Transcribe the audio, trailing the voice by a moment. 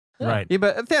Right. Yeah,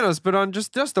 but Thanos, but on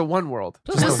just the one world.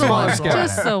 Just the one. Just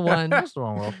the one. Just the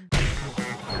one world.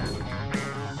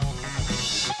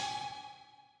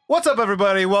 What's up,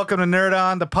 everybody? Welcome to Nerd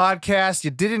On, the podcast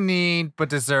you didn't need but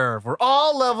deserve, where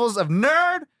all levels of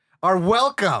nerd are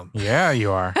welcome. Yeah, you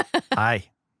are.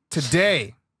 Hi.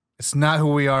 Today, it's not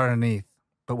who we are underneath,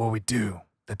 but what we do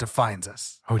that defines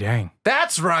us. Oh, dang.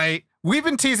 That's right. We've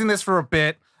been teasing this for a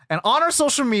bit, and on our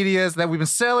social medias that we've been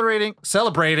celebrating.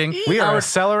 We are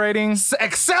accelerating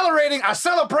our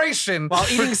celebration While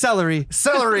eating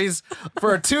celeries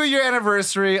for a 2-year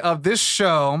anniversary of this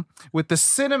show with the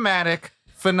cinematic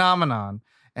phenomenon.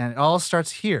 And it all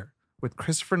starts here with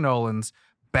Christopher Nolan's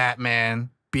Batman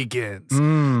Begins.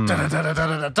 Dun, dun, dun, dun,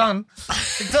 dun, dun,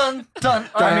 dun, dun.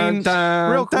 I mean,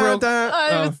 real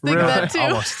I was thinking that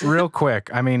too. real quick.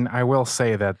 I mean, I will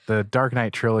say that the Dark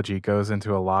Knight trilogy goes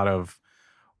into a lot of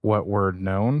what we're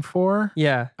known for.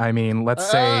 Yeah. I mean, let's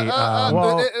say,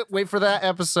 wait for that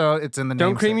episode. It's in the name.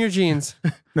 Don't cream your jeans.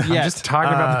 I'm just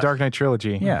talking about the Dark Knight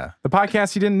trilogy. Yeah. The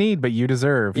podcast you didn't need, but you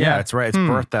deserve. Yeah, that's right. It's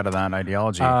birthed out of that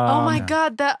ideology. Oh my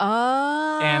God, that.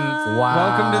 And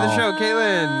Welcome to the show,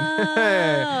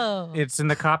 Caitlin. It's in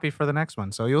the copy for the next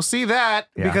one. So you'll see that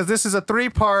because this is a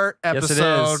 3-part Yes, it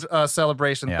episode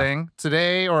celebration thing.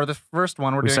 Today, or the first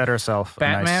one, we're we doing set ourselves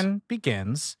Batman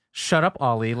Begins. Shut up,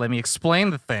 Ollie. Let me explain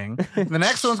the thing. The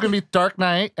next one's going to be Dark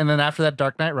Knight, and then after that,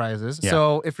 Dark Knight Rises. Yeah.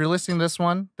 So if you're listening to this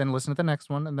one, then listen to the next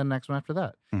one, and then the next one after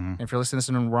that. Mhm. And if you're listening to this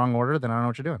in the wrong order, then I don't know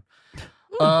what you're doing.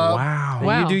 Wow.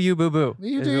 Wow. You do you, boo-boo.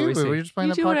 You is do what we you, boo. see. We're just playing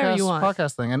You the do whatever you want.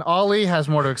 podcast thing. And Ollie has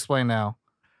more to explain now.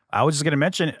 I was just going to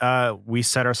mention, we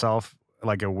set ourselves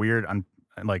like a weird,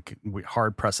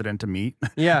 hard precedent to meet.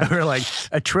 Yeah. We're like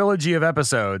a trilogy of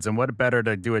episodes, and what better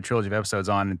to do a trilogy of episodes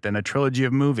on than a trilogy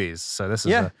of movies? So this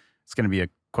is it's going to be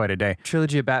quite a day.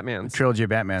 Trilogy of Batmans. Trilogy of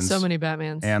Batmans. So many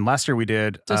Batmans. And last year we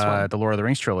did Just one. the Lord of the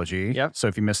Rings trilogy. Yep. So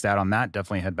if you missed out on that,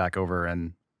 definitely head back over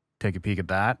and take a peek at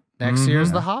that. Next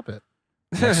year's The Hobbit.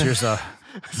 Next year's I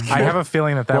have a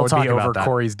feeling that We'll would talk be about over that.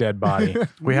 Corey's dead body.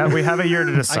 we have a year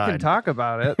to I decide. can talk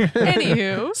about it.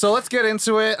 Anywho, So let's get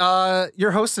into it.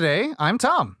 Your host today, I'm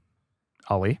Tom.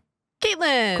 Ollie.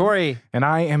 Caitlin. Corey. And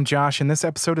I am Josh, and this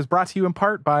episode is brought to you in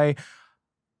part by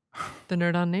The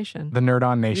Nerd On Nation. the Nerd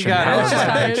On Nation. got it. powered by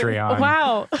Yeah. Patreon.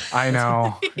 Wow. I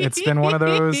know. It's been one of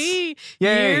those. Yay.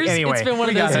 Yay. Anyway, It's been one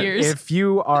of we got those it. years. If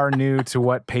you are new to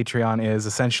what Patreon is,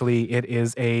 essentially it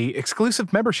is a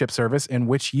exclusive membership service in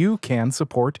which you can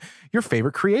support your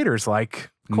favorite creators like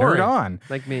Corey. Nerd On.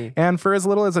 Like me. And for as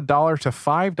little as $1 to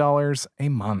 $5 a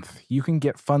month, you can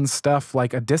get fun stuff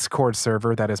like a Discord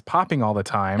server that is popping all the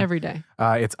time. Every day.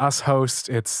 It's us host.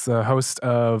 It's the host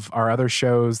of our other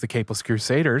shows, the Capeless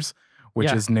Crusaders, which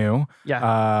Yeah. is new. Yeah.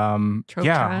 Trope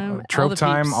Time, all Trope the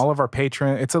Time, peeps. all of our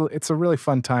patrons. It's a really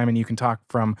fun time, and you can talk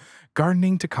from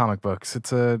gardening to comic books.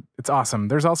 It's awesome.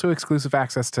 There's also exclusive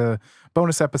access to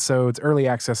bonus episodes, early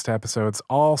access to episodes,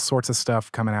 all sorts of stuff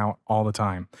coming out all the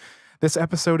time. This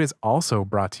episode is also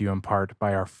brought to you in part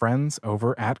by our friends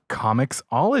over at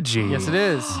Comixology. Yes, it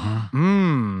is.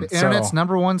 The internet's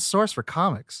 .1 source for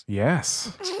comics.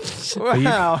 Yes.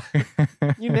 Wow.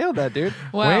 You nailed that, dude.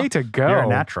 Wow. Way to go. You're a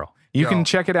natural. You Yo. can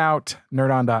check it out,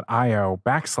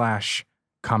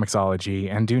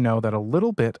 nerdon.io/Comixology, and do know that a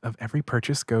little bit of every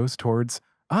purchase goes towards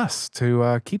us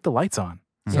to keep the lights on.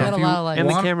 You So got if a you lot of And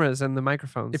the want- cameras and the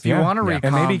microphones. If you want to Yeah. read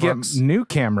and maybe comic books, get new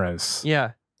cameras.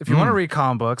 Yeah. if you want to read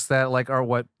comic books that are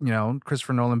what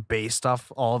Christopher Nolan based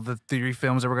off all the theory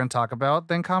films that we're going to talk about,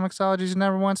 then Comixology is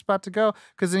never one spot to go,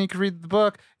 because then you can read the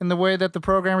book in the way that the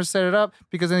programmers set it up,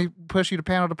 because then they push you to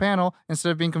panel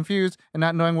instead of being confused and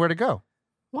not knowing where to go.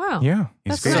 Wow. Yeah.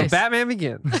 That's So nice. Batman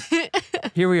Begins.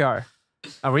 Here we are.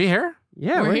 Are we here?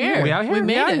 Yeah, We're here. We out here? We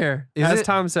made out it. here. Is As it-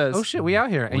 Tom says. Oh shit, we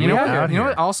out here. And We you know are what? out You know here.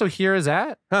 what? Also, here is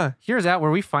at. Huh. Here's at where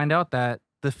we find out that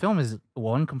the film is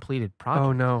one completed project.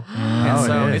 Oh, no. And Oh,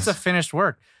 so it it's a finished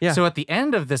work. Yeah. So at the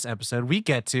end of this episode, we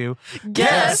get to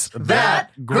Guess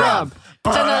that grump.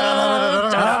 I'm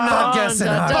not guessing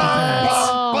occupants.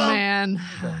 Oh, man.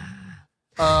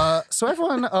 So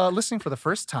everyone listening for the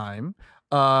first time,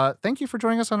 thank you for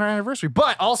joining us on our anniversary.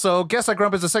 But also, Guess That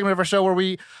Grump is a segment of our show where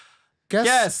we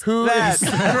guess who that is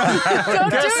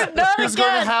Don't do it. Not who's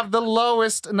going to again. have the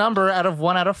lowest number out of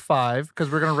 1 out of 5, because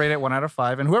we're going to rate it 1 out of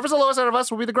 5, and whoever's the lowest out of us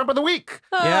will be the grump of the week.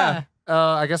 Yeah.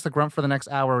 I guess the grump for the next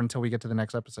hour until we get to the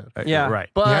next episode. Yeah. Right.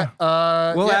 But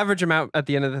We'll yeah, average them out at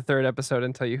the end of the third episode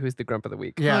and tell you who's the grump of the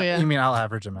week. yeah, Oh, yeah. you mean I'll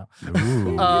average them out.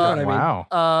 Ooh. what I mean.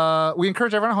 Wow. We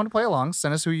encourage everyone at home to play along.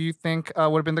 Send us who you think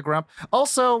would have been the grump.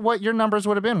 Also, what your numbers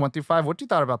would have been, 1 through 5. What you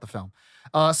thought about the film.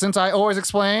 Since I always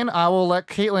explain, I will let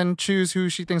Caitlin choose who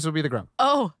she thinks will be the grump.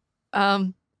 Oh,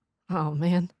 man.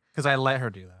 Because I let her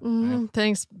do that. Right?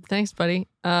 Thanks, buddy.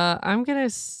 I'm gonna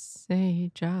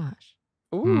say Josh.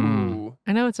 Ooh.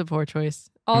 I know it's a poor choice.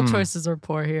 All choices are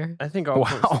poor here. I think all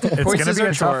Wow. It's voices gonna be are a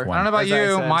tough short. one. I don't know about As I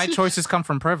you. said. My choices come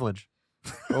from privilege.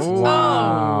 Oh.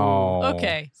 Wow.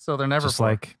 Okay. So they're never just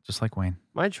poor. like Wayne.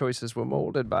 My choices were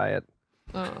molded by it.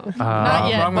 Not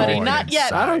yet, wrong buddy. one. Not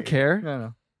yet. I don't care.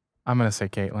 No. I'm gonna say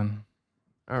Caitlin.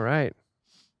 All right.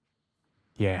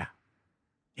 Yeah.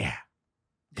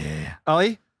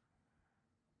 Ollie?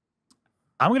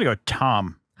 I'm gonna go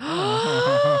Tom.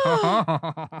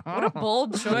 What a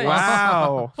bold choice.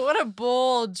 Wow. What a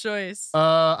bold choice.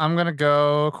 I'm gonna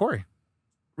go Corey.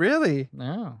 Really?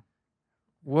 Yeah.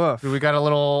 Woof. We got a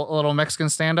little Mexican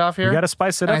standoff here. You got to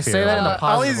spice it And up I here. say that in the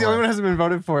positive Ollie's the only way. one who hasn't been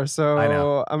voted for, so I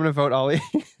know. I'm going to vote Ollie.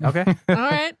 Okay. All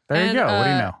right. There you go. What do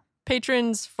you know?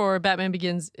 Patrons for Batman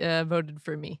Begins voted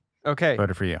for me. Okay.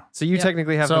 Voted for you. So you Yep.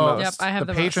 technically have the So- most. Yep, I have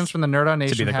the the patrons most. from the Nerd On be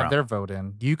Nation the have crown. their vote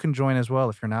in. You can join as well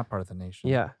if you're not part of the nation.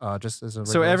 Yeah. Just as a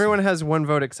So regular everyone citizen. has one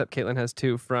vote except Caitlin has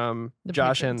two from The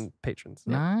Josh patrons. and patrons.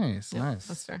 Nice, Yeah, nice.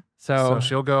 That's fair. So So,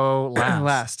 she'll go last.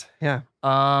 last.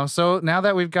 Yeah. So now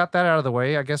that we've got that out of the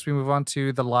way, I guess we move on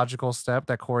to the logical step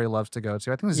that Corey loves to go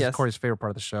to. I think this Yes. is Corey's favorite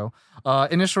part of the show.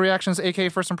 Initial reactions, aka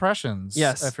first impressions.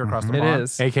 Yes. If you're across the It pond.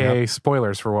 is. AKA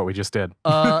spoilers for what we just did.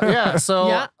 Yeah. So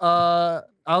Yeah.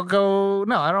 I'll go.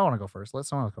 No, I don't want to go first. Let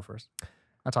someone else go first.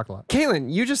 I talk a lot.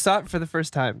 Caitlin, you just saw it for the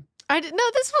first time. I did, no,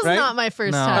 this was Right? not my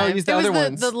first No. time. No, these the it was other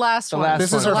ones. the last The one. last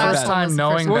This is one. her My first bad. time was the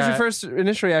knowing first What one. was your that- first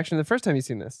initial reaction the first time you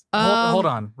seen this? Hold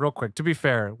on, real quick. To be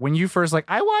fair, when you first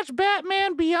I watched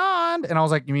Batman Beyond, and I was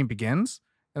like, you mean Begins?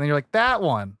 And then you're like, that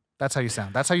one. That's how you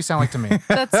sound. That's how you sound like to me.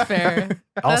 That's fair.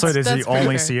 Also, That's- did you that's pretty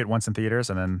only fair. see it once in theaters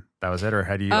and then that was it? Or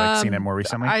had you seen it more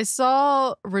recently? I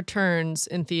saw Returns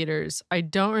in theaters. I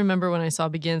don't remember when I saw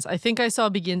Begins. I think I saw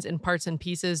Begins in parts and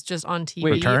pieces just on TV.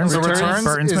 Wait, Returns? So Returns? Returns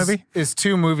Burton's is, movie? is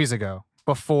 2 movies ago.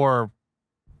 Before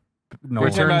We're talking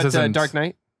Returns about isn't- Dark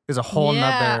Knight. is a whole yeah,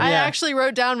 nother. I Yeah. actually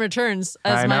wrote down Returns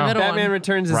as I my know. middle Batman one.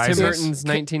 Returns is Rises. Tim Burton's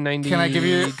 1990. Can I give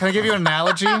you an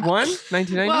analogy?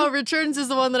 1990? Wow, Returns is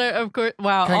the one that I, of course,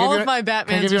 wow, Can I give all you of my can I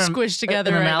Batmans give are you an- squished together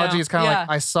An right analogy now. is kind of yeah. like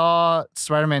I saw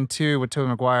Spider-Man 2 with Tobey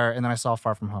Maguire, and then I saw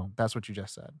Far From Home. That's what you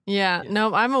just said. Yeah,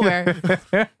 no, I'm aware.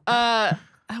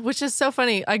 Which is so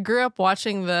funny. I grew up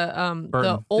watching the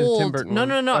Burton. old. Burton No, one.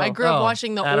 no, no. I grew up Oh.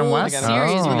 watching the Adam old West?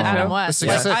 series with Oh. Adam The West.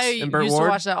 66. Like, I And Burt used to Ward?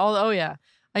 watch that all. Oh yeah,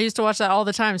 I used to watch that all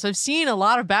the time. So I've seen a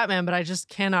lot of Batman, but I just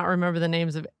cannot remember the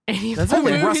names of any of That's the okay.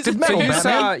 movies. Rusted So Metal, you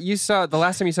Batman. saw the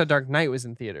last time you saw Dark Knight was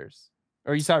in theaters,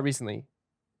 or you saw it recently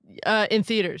In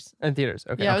theaters. in theaters.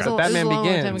 Okay. Yeah, it was, But a, Batman it was a long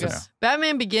time Begins. ago. Yeah.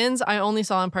 Batman Begins. I only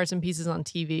saw in parts and pieces on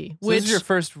TV. So Which this is your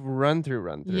first run through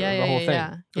yeah, of yeah, the whole yeah, thing.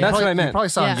 yeah. You That's probably- what I You meant. probably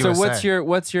saw Yeah. in So USA.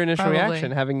 what's your initial Probably.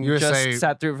 reaction having USA just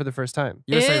sat through it for the first time?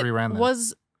 USA it reran that.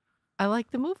 was. I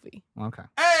like the movie. Okay.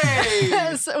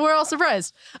 So we're all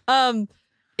surprised.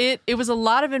 It was a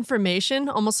lot of information,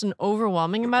 almost an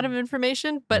overwhelming amount of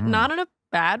information, but not in a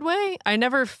bad way. I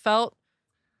never felt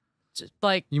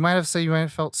like You might have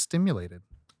felt stimulated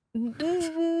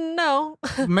no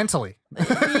mentally.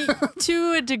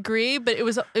 to a degree, but it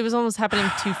was almost happening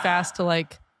too fast to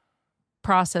like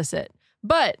process it.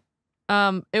 But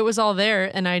it was all there,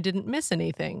 and I didn't miss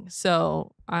anything,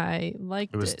 so I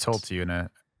liked it. It was told to you in a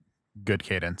good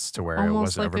cadence to where it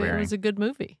almost wasn't like it overbearing. was a good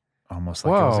movie. Almost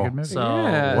like it was a Whoa. good movie. So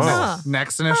Yeah. Whoa. Huh.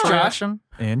 next initial Josh? reaction.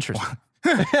 Interesting.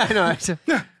 I know.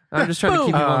 I'm just trying to keep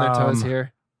people on their toes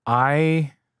here.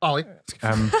 I Ollie.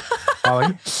 am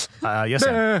Ollie. Yes,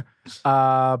 Sam.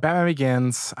 Batman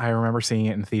Begins. I remember seeing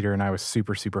it in theater, and I was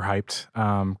super, super hyped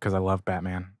because I love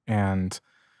Batman. And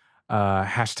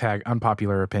hashtag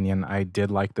unpopular opinion. I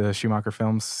did like the Schumacher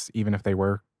films, even if they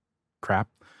were crap.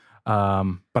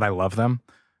 But I love them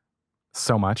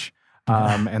so much.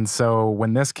 And so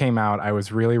when this came out, I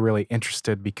was really, really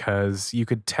interested because you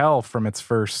could tell from its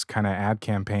first kind of ad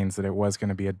campaigns that it was going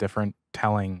to be a different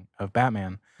telling of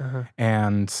Batman.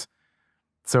 And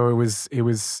so it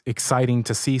was exciting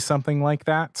to see something like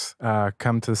that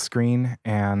come to the screen.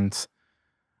 And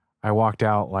I walked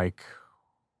out like,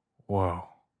 whoa,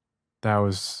 that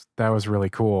was really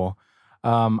cool.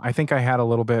 I think I had a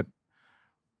little bit,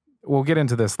 we'll get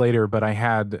into this later, but I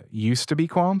had used to be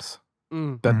qualms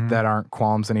that aren't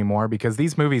qualms anymore because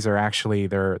these movies are actually,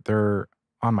 they're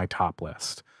on my top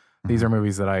list. These are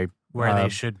movies that I, Where they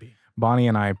should be. Bonnie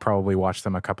and I probably watch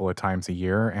them a couple of times a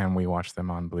year, and we watch them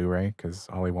on Blu-ray because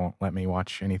Ollie won't let me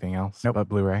watch anything else but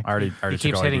Blu-ray. I already He took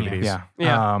keeps all the hitting you. DVDs.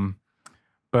 Yeah.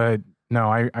 But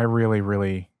no, I really,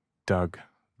 really dug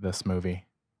this movie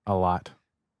a lot.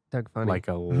 Doug Funny. Like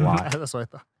a lot. That's what I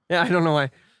thought. Yeah, I don't know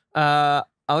why.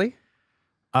 Ollie?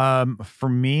 For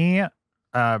me,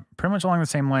 Pretty much along the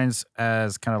same lines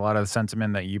as kind of a lot of the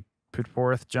sentiment that you put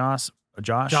forth, Josh.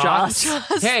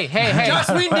 Hey. Joss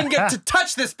Whedon didn't get to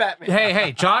touch this Batman.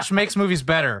 Hey. Josh makes movies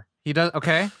better. He does.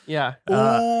 Okay. Yeah.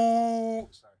 You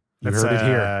That's heard it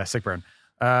here. sick burn.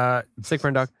 Sick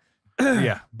burn dog.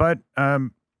 Yeah, but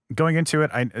going into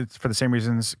it, it's for the same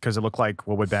reasons because it looked like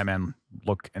what would Batman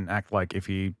look and act like if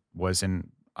he was in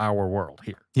our world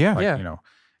here. Yeah. Like, Yeah. you know,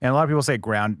 and a lot of people say it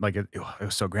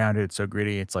was so grounded, it's so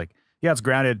gritty. It's like, yeah, it's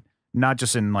grounded not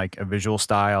just in like a visual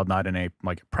style, not in a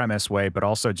like premise way, but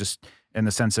also just in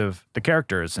the sense of the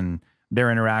characters and their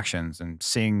interactions and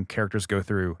seeing characters go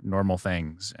through normal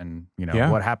things and, you know,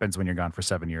 what happens when you're gone for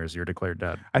 7 years, you're declared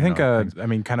dead. I think, things. I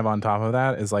mean, kind of on top of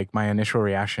that is like my initial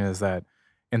reaction is that,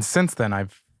 and since then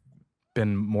I've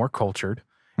been more cultured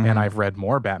and I've read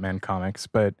more Batman comics,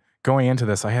 but going into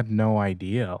this, I had no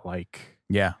idea. Like,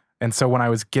 yeah. And so when I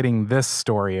was getting this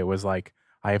story, it was like,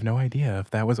 I have no idea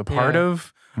if that was a part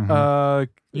of, Or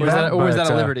is that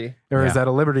a liberty? Or is that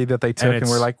a liberty that they took and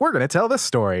we're like, we're going to tell this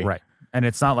story. Right. And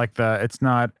it's not like it's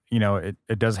not, you know,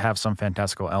 it does have some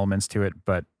fantastical elements to it,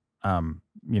 but,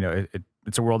 you know,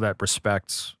 it's a world that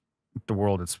respects the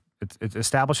world. It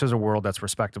establishes a world that's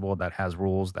respectable, that has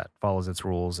rules, that follows its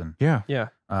rules. And Yeah.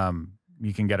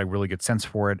 you can get a really good sense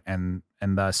for it. And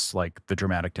thus like the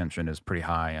dramatic tension is pretty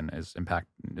high and is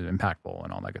impactful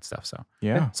and all that good stuff. So,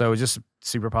 so it was just a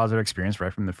super positive experience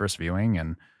right from the first viewing.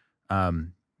 And,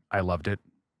 I loved it,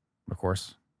 of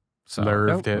course. So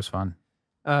it was fun.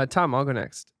 Tom, I'll go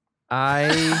next. I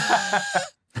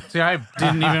See, I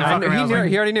didn't even.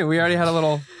 he already knew. We already had a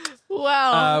little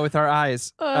Wow. with our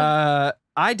eyes.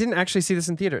 I didn't actually see this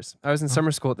in theaters. I was in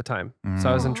summer school at the time, so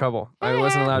I was in trouble. I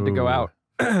wasn't allowed to go out,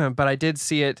 but I did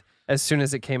see it as soon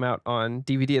as it came out on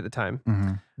DVD at the time.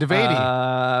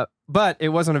 But it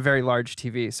wasn't a very large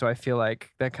TV, so I feel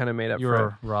like that kind of made up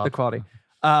for the quality.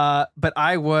 But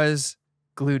I was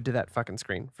glued to that fucking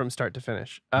screen from start to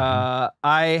finish.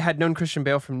 I had known Christian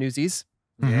Bale from Newsies.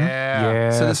 Yeah.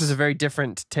 So this was a very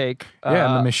different take. And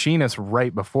The Machinist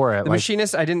right before it. The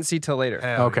Machinist I didn't see till later.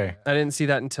 Okay. I didn't see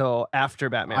that until after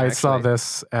Batman. I saw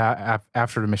this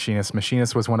after The Machinist.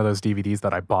 Machinist was one of those DVDs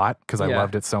that I bought because I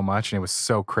loved it so much, and it was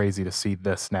so crazy to see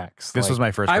this next. This was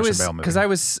my first Christian Bale movie.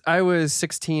 Because I was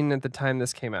 16 at the time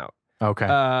this came out. Okay.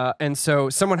 And so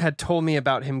someone had told me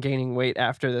about him gaining weight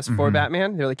after this for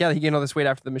Batman. They're like, yeah, he gained all this weight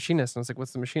after The Machinist. And I was like,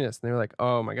 what's The Machinist? And they were like,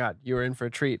 oh my God, you were in for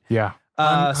a treat. Yeah.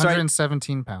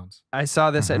 117 pounds. I saw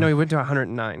this. No, he went to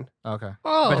 109. Okay.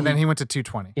 Oh. And then he went to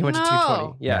 220. He went to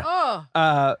 220. Yeah.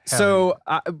 Oh.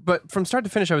 But from start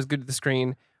to finish, I was good to the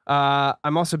screen.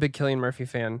 I'm also a big Cillian Murphy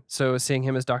fan. So seeing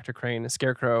him as Dr. Crane, as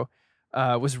Scarecrow,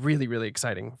 was really, really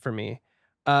exciting for me.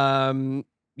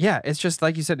 Yeah, it's just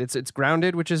like you said, it's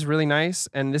grounded, which is really nice.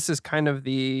 And this is kind of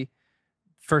the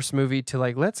first movie to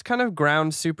like, let's kind of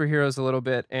ground superheroes a little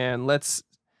bit and let's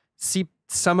see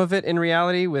some of it in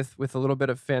reality with a little bit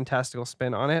of fantastical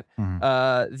spin on it.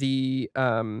 The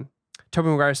Tobey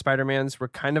Maguire Spider-Mans were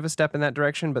kind of a step in that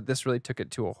direction, but this really took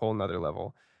it to a whole nother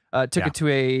level. Took it to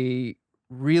a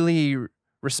really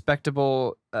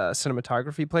respectable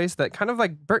cinematography place that kind of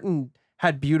like Burton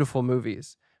had beautiful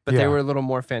movies, but they were a little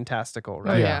more fantastical,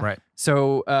 right? Right.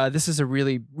 So this is a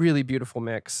really, really beautiful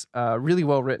mix. Really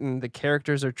well written. The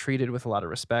characters are treated with a lot of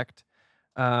respect.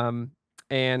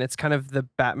 And it's kind of the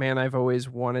Batman I've always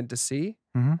wanted to see.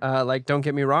 Like, don't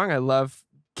get me wrong, I love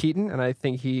Keaton, and I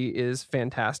think he is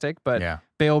fantastic, but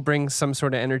Bale brings some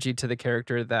sort of energy to the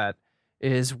character that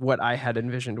is what I had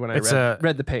envisioned when I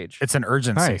read the page. It's an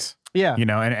urgency. Nice. Yeah. You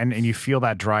know, and you feel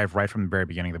that drive right from the very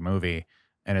beginning of the movie,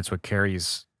 and it's what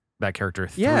carries that character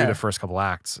through the first couple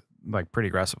acts, like pretty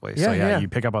aggressively. So you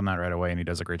pick up on that right away, and he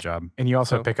does a great job. And you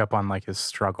also pick up on like his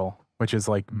struggle, which is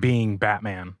like being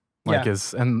Batman. Like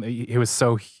it was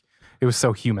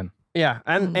so human. Yeah,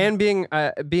 and being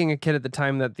a kid at the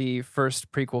time that the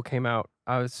first prequel came out,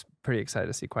 I was pretty excited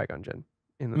to see Qui-Gon Jinn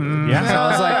in the movie. Yeah, so I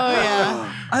was like,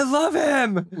 I love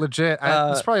him. Legit.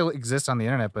 This probably exists on the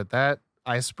internet, but that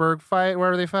iceberg fight,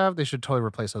 wherever they have, they should totally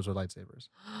replace those with lightsabers.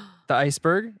 The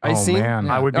iceberg? Oh, Ice scene? man.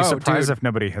 I would be surprised if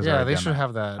nobody has. Yeah, already they done should that.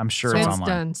 have that. I'm sure It's it's online.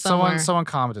 done somewhere. Someone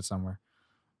commented somewhere.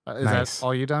 Is that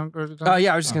all you done?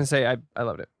 Yeah, I was just gonna say I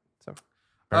loved it. So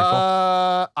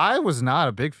I was not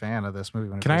a big fan of this movie.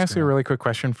 When it Can I first ask came you a out. really quick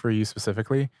question for you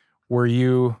specifically? Were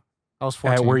you I was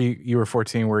 14. you were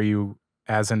 14? Were you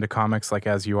as into comics like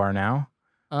as you are now?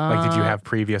 Like, did you have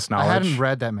previous knowledge? I hadn't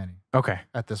read that many Okay.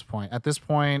 at this point. At this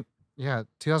point, yeah,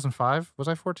 2005. Was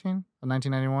I 14?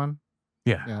 1991?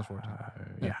 Yeah. Yeah, I was 14.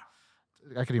 Yeah.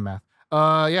 I could do math. Yeah,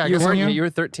 I you guess were, I knew. you were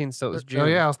 13, so it was June. Oh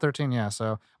yeah, I was 13. Yeah,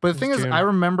 so but the thing is, June. I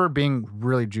remember being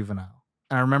really juvenile,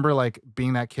 and I remember like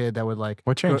being that kid that would like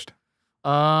What changed?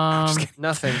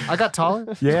 Nothing. I got taller.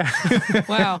 Yeah.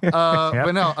 Wow. Yep.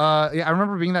 But no, yeah, I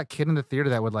remember being that kid in the theater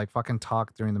that would like fucking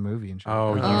talk during the movie and shit.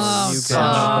 Oh, you Oh, you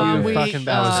son. bitch. we, You fucking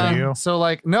That was uh, you. So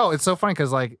like, no, it's so funny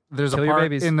because like there's Kill a your part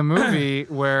babies. in the movie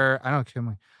where I don't kill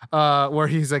me, where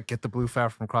he's like, get the blue flower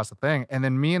from across the thing, and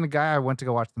then me and the guy I went to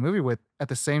go watch the movie with at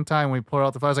the same time we pulled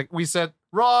out the flowers, like we said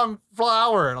wrong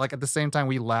flower, like at the same time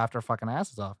we laughed our fucking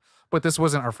asses off. But this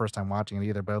wasn't our first time watching it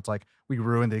either. But it's like we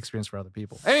ruined the experience for other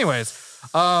people. Anyways,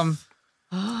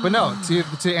 but no,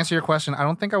 to answer your question, I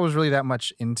don't think I was really that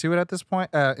much into it at this point,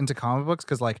 into comic books,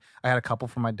 because like I had a couple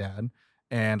from my dad,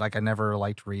 and like I never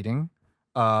liked reading,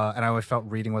 and I always felt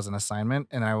reading was an assignment,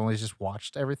 and I always just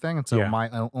watched everything, and so Yeah. my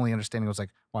only understanding was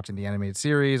like watching the animated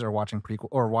series or watching prequel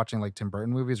or watching like Tim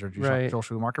Burton movies or Right. Joel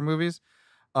Schumacher movies.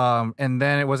 And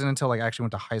then it wasn't until like I actually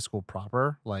went to high school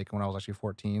proper, like when I was actually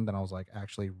 14, then I was like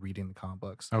actually reading the comic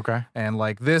books. Okay. And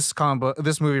like this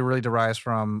movie really derives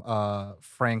from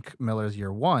Frank Miller's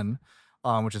Year One,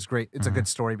 which is great. It's a good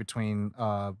story between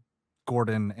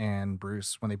Gordon and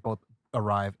Bruce when they both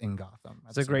arrive in Gotham.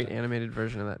 It's a great animated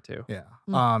version of that too. Yeah.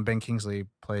 Mm. Ben Kingsley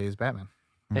plays Batman.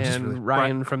 Which is And really-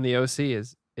 Ryan from the OC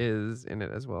is in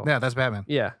it as well. Yeah, that's Batman.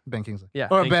 Yeah. Ben Kingsley. Yeah,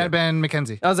 Or thank you. Ben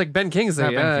McKenzie. I was like Ben Kingsley.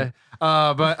 Not Ben King.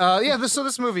 But yeah,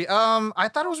 this movie, I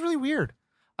thought it was really weird.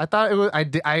 I thought it was.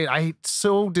 I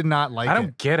so did not like I it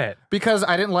don't get it. because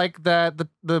I didn't like that the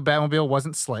Batmobile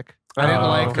wasn't slick. I didn't Oh,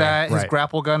 like okay. that his Right.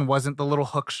 grapple gun wasn't the little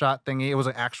hook shot thingy. It was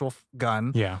an actual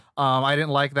gun. Yeah. I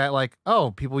didn't like that. Like,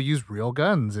 oh, people use real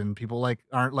guns and people like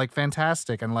aren't like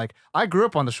fantastic. And like, I grew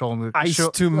up on the show. Ice show,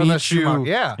 to on the meet Schumacher- you.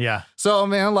 Yeah. Yeah. So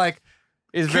man, like,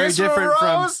 Is very Kiss from a different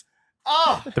from Rose?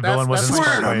 Oh, The villain wasn't that's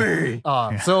Swear to weird. me.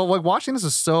 Yeah. So like watching this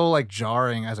is so like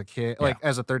jarring as a kid, Yeah. like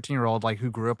as a 13-year-old, like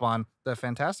who grew up on the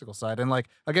fantastical side. And like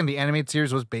again, the animated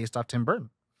series was based off Tim Burton.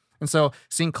 And so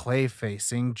seeing Clayface,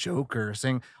 seeing Joker,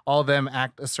 seeing all of them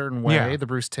act a certain way, Yeah. the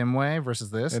Bruce Timm way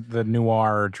versus this. The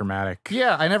noir dramatic.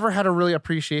 Yeah, I never had a really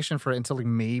appreciation for it until like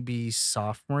maybe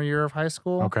sophomore year of high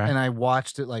school. Okay. And I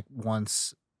watched it like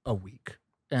once a week.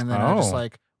 And then I just Oh.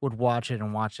 like would watch it.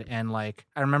 And like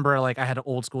I remember like I had an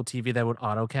old school TV that would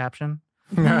auto caption.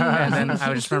 And then I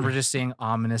would just remember just seeing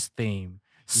ominous theme,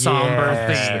 somber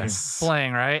Yes. theme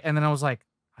playing, right? And then I was like,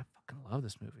 I fucking love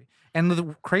this movie. And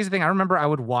the crazy thing, I remember I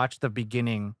would watch the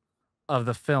beginning of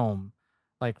the film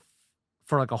like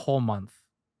for like a whole month,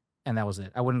 and that was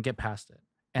it. I wouldn't get past it.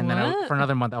 And then What? for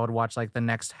another month, I would watch like the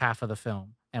next half of the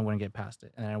film and wouldn't get past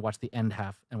it. And then I watched the end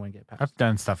half and wouldn't get past I've it.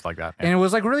 done stuff like that. And it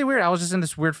was like really weird. I was just in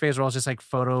this weird phase where I was just like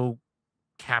photo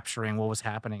capturing what was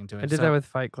happening to it. I did So- that with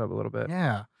Fight Club a little bit.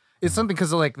 yeah, it's something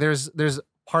because like there's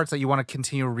parts that you want to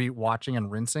continue re-watching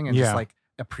and rinsing and just Yeah. like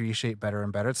appreciate better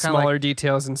and better. It's kind of Smaller like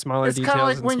details and smaller it's details. kind of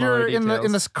like and when smaller you're in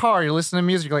details. this car, you're listening to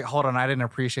music. You're like, hold on, I didn't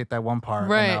appreciate that one part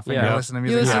Right. enough. And Yeah. you're listening to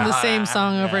You music. listen to yeah. the same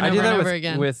song over and I over do and that over with,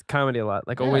 again. with comedy a lot.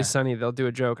 Like Yeah. Always Sunny, they'll do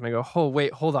a joke and I go, "Oh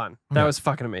wait, hold on, that was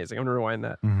fucking amazing. I'm gonna rewind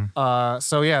that."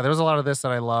 So yeah, there was a lot of this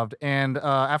that I loved, and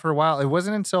after a while, it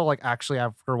wasn't until like actually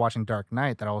after watching Dark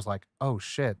Knight that I was like, oh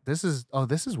shit, this is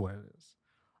what it is,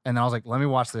 and then I was like, let me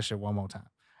watch this shit one more time,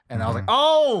 and I was like,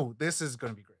 oh, this is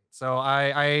gonna be great. So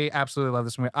I absolutely love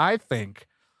this movie. I think,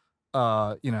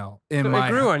 in It my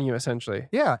grew on you essentially.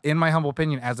 yeah, in my humble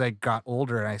opinion, as I got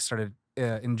older and I started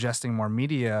ingesting more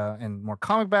media and more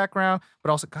comic background,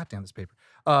 but also, goddamn this paper,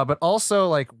 but also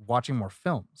like watching more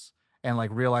films and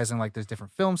like realizing like there's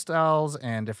different film styles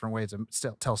and different ways to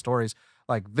still tell stories.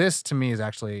 Like this to me is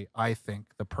actually, I think,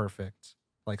 the perfect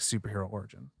like superhero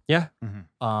origin. Yeah.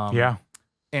 Yeah.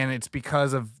 And it's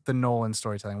because of the Nolan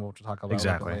storytelling, which we'll talk about a little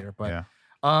Exactly. bit later. But yeah.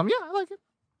 yeah, I like it.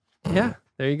 Yeah.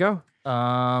 There you go.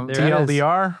 Um, There it is.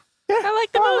 TLDR. I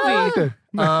like the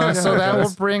movie. so that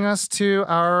will bring us to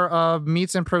our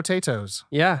meats and potatoes.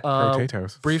 Yeah.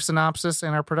 Potatoes. Brief synopsis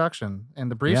and our production.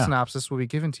 And the brief Yeah. synopsis will be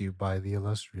given to you by the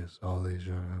illustrious Ollie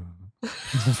Jean.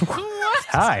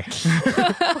 Hi.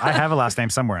 I have a last name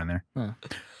somewhere in there.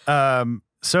 Yeah.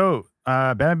 So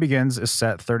Batman Begins is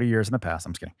set 30 years in the past.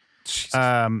 I'm just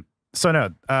kidding. So no,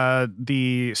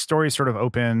 the story sort of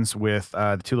opens with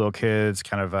the two little kids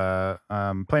kind of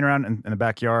playing around in the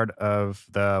backyard of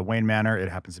the Wayne Manor. It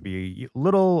happens to be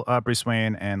little Bruce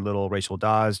Wayne and little Rachel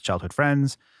Dawes, childhood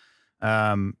friends.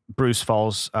 Bruce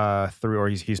falls through, or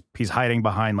he's hiding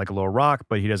behind like a little rock,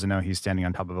 but he doesn't know he's standing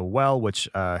on top of a well, which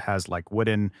has like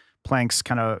wooden planks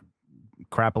kind of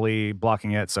crappily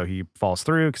blocking it. So he falls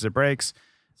through because it breaks.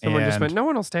 Someone just and- went, "No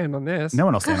one will stand on this." No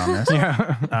one will stand on this.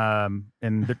 Yeah.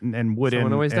 And wooden.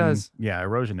 Someone always and- does. Yeah,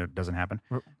 erosion doesn't happen.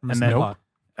 And then- then,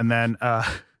 And then,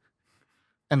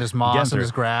 and there's moss through. and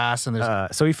there's grass and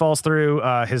there's so he falls through.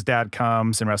 His dad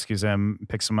comes and rescues him,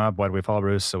 picks him up. Why do we follow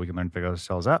Bruce? So we can learn to pick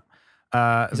ourselves up.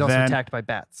 He's also attacked by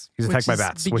bats. He's Which attacked by is-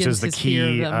 bats, which begins is the his fear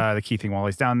key. of them. The key thing while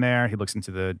he's down there, he looks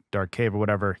into the dark cave or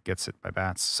whatever, gets hit by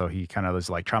bats. So he kind of is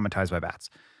like traumatized by bats.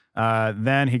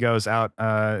 Then he goes out.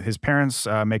 His parents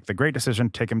make the great decision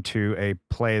to take him to a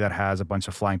play that has a bunch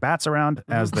of flying bats around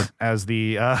as the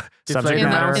subject Deflator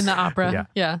matter. Mouse. in the opera.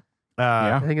 Yeah.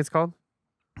 I think it's called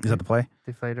Is that the play?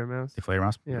 Deflator Mouse. Deflator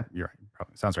Mouse? Yeah. You're right.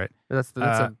 Probably sounds right. That's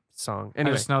a song. I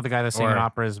Anyway, just know the guy that's singing Or-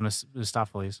 opera is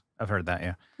Mistopheles. I've heard that,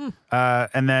 yeah.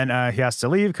 And then he has to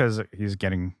leave because he's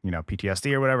getting,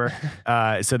 PTSD or whatever.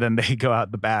 So then they go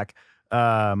out the back.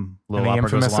 And Little the opera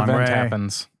goes infamous a long event way.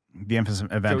 happens. The infamous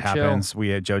event Joe Chill. happens.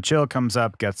 Joe Chill comes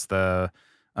up, tries to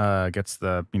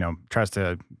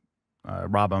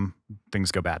rob him.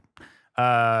 Things go bad.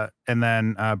 And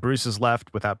then Bruce is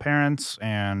left without parents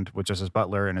and with just his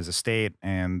butler and his estate.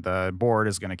 And the board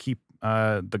is going to keep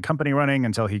the company running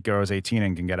until he grows 18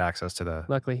 and can get access to the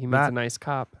luckily he meets that- a nice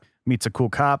cop. meets a cool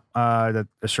cop that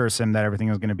assures him that everything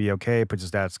is going to be okay. Puts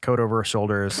his dad's coat over his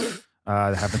shoulders.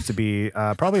 That happens to be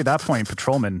probably at that point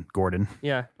Patrolman Gordon.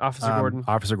 Yeah, Officer Gordon.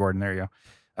 Officer Gordon. There you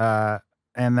go.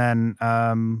 And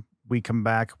then we come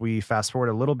back. We fast forward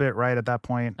a little bit right at that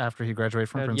point. After he graduated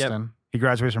from Yep. Princeton. He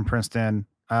graduates from Princeton.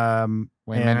 Wayne And,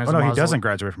 Manor's oh no, a he mausoleum. doesn't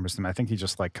graduate from Princeton. I think he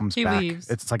just like comes He back. leaves.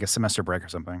 It's like a semester break or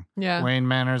something. Yeah. Wayne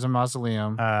Manor's a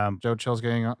mausoleum. Joe Chill's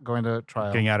going to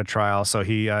trial. Getting out of trial. So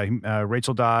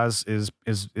Rachel Dawes is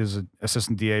an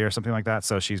assistant DA or something like that.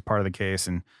 So she's part of the case,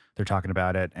 and they're talking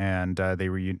about it, and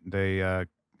they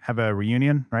have a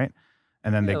reunion, right?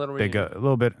 And then Yeah, a little they go a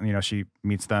little bit. She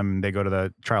meets them. And they go to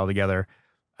the trial together,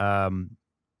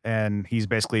 and he's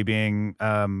basically being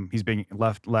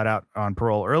let out on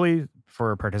parole early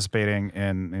for participating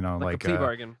in like a plea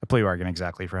bargain. a plea bargain,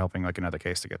 exactly, for helping like another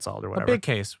case to get solved or A whatever, big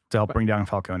case. to help bring down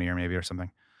Falcone or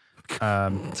something. Or I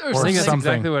think that's something.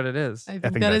 exactly what it is. I think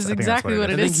think that that's- is I think that's exactly what what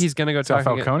it it I think is. he's gonna go Is that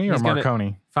talk. Falcone or he's gonna-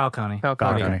 Marconi? Falcone.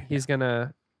 Falcone. Falcone. He's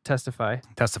gonna testify,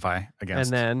 Testify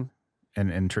against and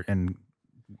then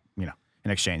in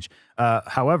exchange.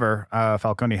 However,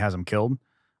 Falcone has him killed,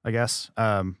 I guess,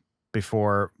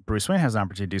 before Bruce Wayne has an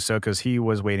opportunity to do so, because he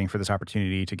was waiting for this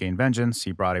opportunity to gain vengeance.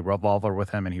 He brought a revolver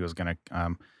with him, and he was going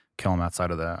to kill him outside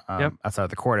of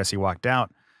the court as he walked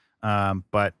out.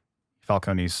 But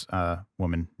Falcone's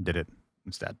woman did it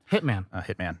instead. Hitman.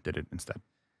 Hitman did it instead.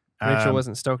 Rachel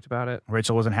wasn't stoked about it.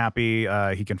 Rachel wasn't happy.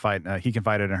 He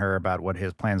confided in her about what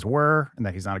his plans were and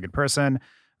that he's not a good person.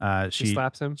 She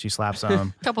slaps him. She slaps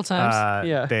him. A couple times.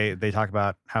 Yeah. They talk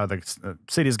about how the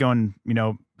city's going,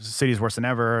 city's worse than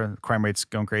ever. Crime rate's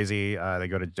going crazy. They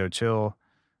go to Joe Chill.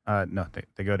 No,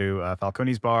 they go to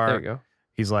Falcone's bar. There you go.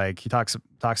 He's like, he talks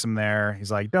him there.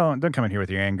 He's like, don't come in here with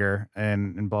your anger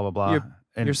and blah, blah, blah.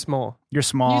 You're small. You're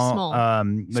small. You're small.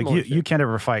 Like Small you shit. can't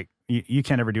ever fight. You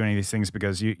can't ever do any of these things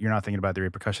because you're not thinking about the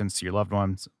repercussions to your loved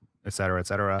ones, et cetera, et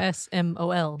cetera.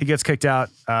 SMOL. He gets kicked out.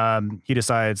 He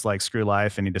decides like screw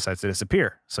life, and he decides to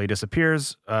disappear. So he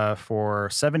disappears for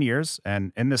 7 years,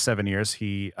 and in this 7 years,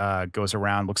 he goes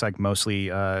around. Looks like mostly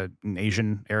an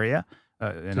Asian area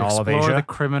in To all of explore Asia. the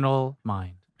criminal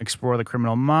mind. Explore the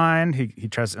criminal mind. He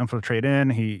tries to infiltrate in.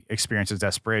 He experiences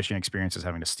desperation. Experiences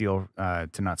having to steal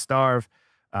to not starve.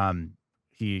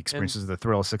 He experiences the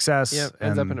thrill of success. Yep,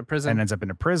 ends up in a prison. And ends up in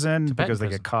a prison Tibetan because they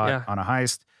prison. get caught Yeah. on a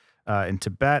heist in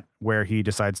Tibet, where he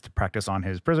decides to practice on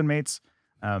his prison mates.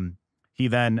 He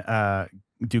then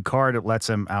Ducard lets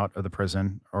him out of the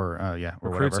prison, or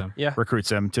Recruits whatever. him. Yeah.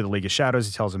 Recruits him to the League of Shadows.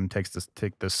 He tells him take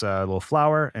this little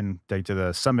flower and take to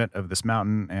the summit of this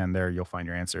mountain, and there you'll find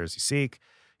your answers you seek.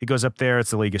 He goes up there.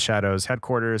 It's the League of Shadows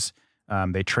headquarters.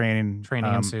 They train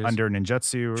Training ensues. under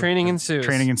ninjutsu. Training ensues.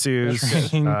 Training ensues.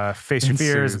 Training Face your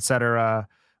fears, ensues. etc.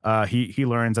 He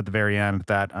learns at the very end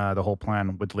that the whole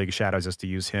plan with the League of Shadows is to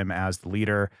use him as the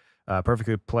leader,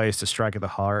 perfectly placed to strike at the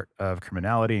heart of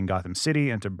criminality in Gotham City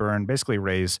and to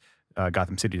raise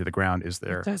Gotham City to the ground is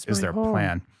their That's is my their home.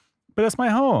 plan. But that's my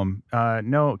home.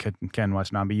 No, Ken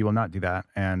Watanabe, you will not do that.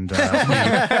 And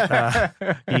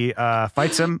he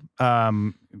fights him,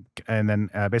 and then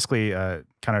basically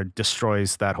kind of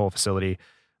destroys that whole facility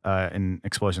in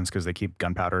explosions because they keep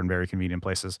gunpowder in very convenient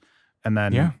places. And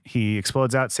then he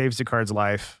explodes out, saves Ducard's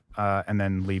life, and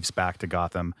then leaves back to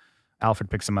Gotham. Alfred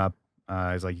picks him up.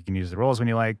 He's like, you can use the rolls when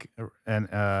you like, and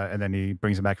then he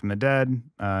brings him back from the dead.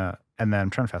 And then I'm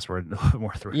trying to fast forward a little bit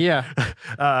more through it. Yeah.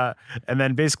 And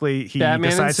then basically he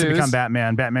Batman decides to ensues. become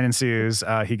Batman. Batman ensues.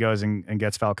 He goes and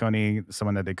gets Falcone,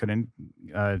 someone that they couldn't,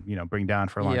 bring down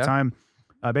for a long Yeah. time.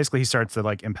 Basically, he starts to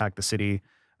like impact the city.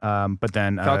 But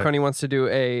then Falcone wants to do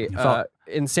a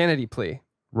insanity plea.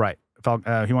 right.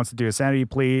 He wants to do a sanity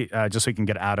plea just so he can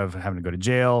get out of having to go to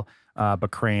jail.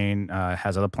 But Crane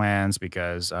has other plans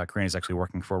because Crane is actually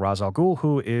working for Ra's al Ghul,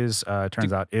 who is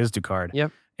turns out is Ducard.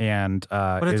 Yep. And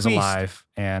a is twist. alive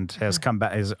and has come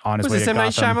back, is on his Was way this to M.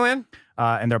 Night Gotham. Shyamalan?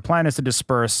 And their plan is to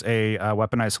disperse a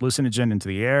weaponized hallucinogen into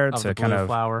the air Of to the kind blue of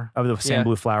flower. of the same Yeah.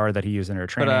 blue flower that he used in her But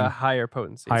training. a higher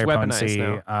potency. Higher It's potency,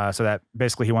 weaponized now. so that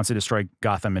basically he wants to destroy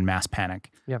Gotham in mass panic.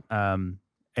 Yep.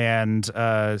 And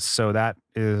so that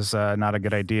is not a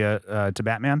good idea to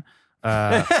Batman.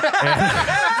 And-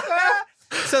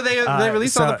 So they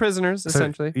release all the prisoners,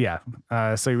 essentially, yeah.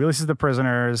 So he releases the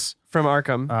prisoners from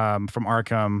Arkham. from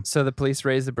Arkham. So the police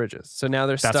raise the bridges. So now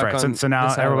they're That's stuck right. on So now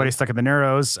this everybody's island. stuck in the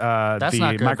Narrows. That's the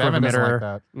not good. Batman doesn't like micrometer.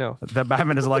 that. No. The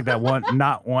Batman doesn't like that one.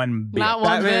 Not one bit. Not one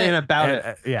Batman bit and about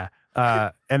it. Yeah.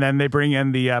 And then they bring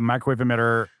in the microwave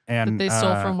emitter and that they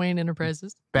stole from Wayne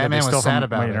Enterprises. Batman they stole was sad from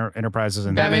about Wayne it. Enterprises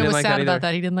and Batman didn't was like sad that about either.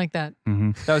 that. He didn't like that.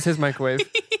 That was his microwave.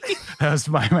 That was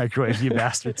my microwave, you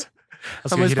bastards.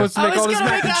 How am I supposed to I make all was this gonna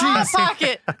mac make and that out of cheese? my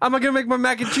pocket. I'm gonna make my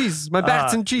mac and cheese, my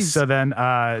bats and cheese. So then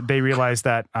they realize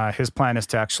that his plan is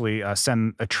to actually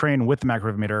send a train with the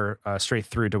microwave emitter straight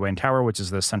through to Wayne Tower, which is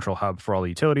the central hub for all the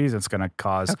utilities. It's going to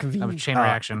cause How That was convenient. chain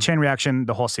reaction. Chain reaction.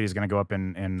 The whole city is going to go up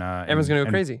in Everyone's gonna go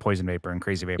in crazy. Poison vapor and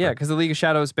crazy vapor. Yeah, because the League of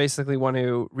Shadows basically want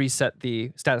to reset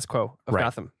the status quo of Right.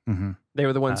 Gotham. Mm-hmm. They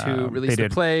were the ones who released they the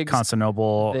did plagues.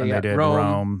 Constantinople, and they got did Rome,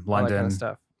 Rome, all that London. kind of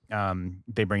stuff.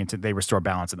 They restore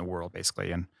balance in the world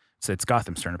basically, and so it's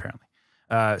Gotham's turn apparently.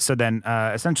 So then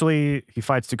essentially he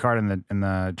fights Ducard in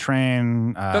the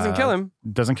train. Doesn't kill him.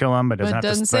 Doesn't kill him, but doesn't But have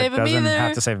doesn't to save him doesn't either.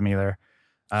 have to save him either.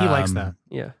 He likes that.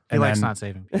 Yeah. He and likes then- not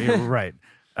saving. Yeah, right.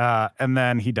 And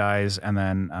then he dies, and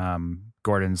then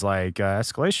Gordon's like,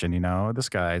 escalation, this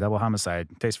guy, double homicide,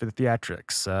 taste for the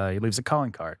theatrics. He leaves a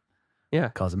calling card. Yeah.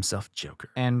 Calls himself Joker.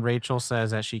 And Rachel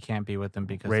says that she can't be with him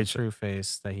because the Rachel- true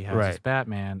face that he has is Right.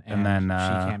 Batman, And then,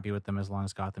 she can't be with them as long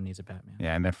as Gotham needs a Batman.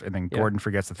 Yeah, and then Yeah. Gordon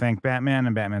forgets to thank Batman,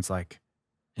 and Batman's like,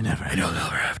 I don't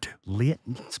ever have to.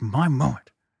 It's my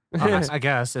moment. I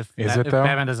guess if Is it, if though?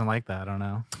 Batman doesn't like that, I don't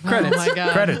know. Credits. Oh my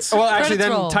god. Credits. Well, actually, Credits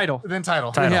then roll. title. Then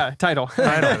title. Title. Yeah, title. Good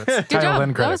Title, job.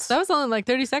 then credits. That was only like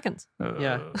 30 seconds.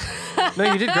 Yeah. No,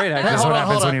 you did great, Hey, actually. That's hold what on,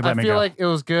 happens hold when on. you let I me feel go. like it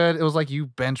was good. It was like you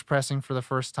bench pressing for the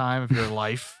first time of your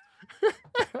life.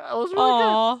 That was really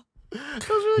Aw. good. That was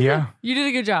really Yeah. You did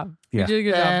a good job. Yeah. You did a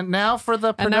good good. job. And now for the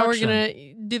And production. now we're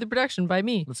gonna do the production by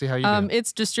me. Let's see how you do.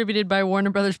 It's distributed by Warner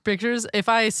Brothers Pictures. If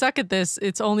I suck at this,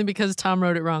 it's only because Tom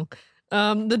wrote it wrong.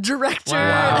 The director.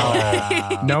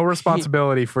 Wow. No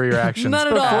responsibility for your actions. None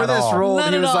at all. Before this all. role,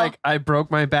 None he at was all. like, I broke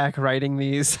my back writing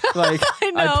these. Like,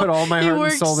 I know. I put all my He heart and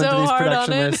worked soul so into these hard on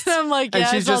production it. lists. I'm like, And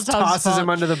yeah, she it's all just Tom's tosses fault. him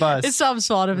under the bus. It's Tom's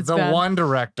fault if it's the bad. one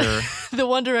director. The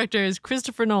one director is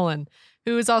Christopher Nolan,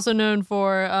 who is also known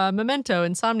for Memento,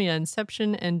 Insomnia,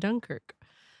 Inception, and Dunkirk.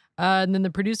 And then the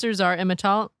producers are Emma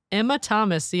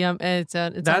Thomas. See, it's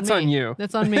That's on on me. you.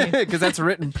 That's on me. Because that's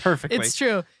written perfectly. It's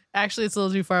true. Actually, it's a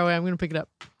little too far away. I'm going to pick it up.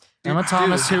 Emma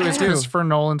Thomas, who is do. Christopher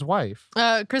Nolan's wife.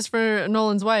 Christopher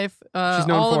Nolan's wife. She's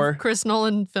known all for- of Chris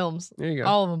Nolan films. There you go.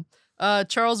 All of them.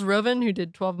 Charles Roven, who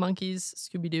did 12 Monkeys,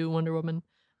 Scooby-Doo, Wonder Woman.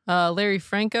 Larry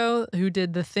Franco, who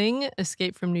did The Thing,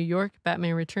 Escape from New York,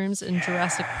 Batman Returns, and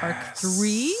Jurassic Park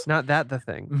 3. Not that the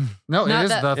thing. No, Not it is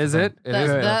that- the Is thing. it? It That- is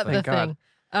Good. that, Thank the God. thing.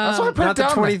 That's why I put Not the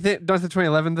down 20 not the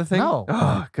 2011 the thing? No.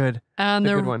 Oh, good. And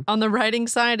The good one. on the writing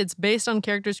side, it's based on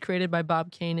characters created by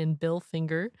Bob Kane and Bill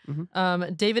Finger.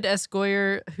 Mhm. David S.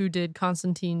 Goyer, who did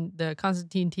Constantine, the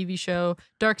Constantine TV show,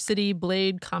 Dark City,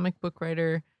 Blade, comic book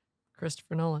writer,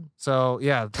 Christopher Nolan. So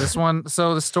yeah, this one.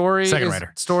 So the story Second is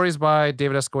writer. stories by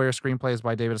David S. Goyer, screenplays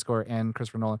by David S. Goyer and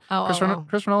Christopher Nolan. Oh,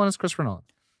 Christopher Nolan is Christopher Nolan.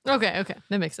 Okay,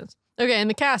 that makes sense. Okay, and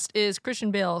the cast is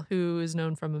Christian Bale, who is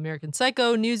known from American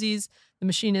Psycho, Newsies, The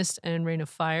Machinist, and Reign of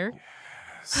Fire.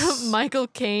 Michael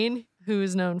Caine, who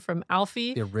is known from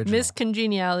Alfie, The original. Miss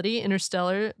Congeniality,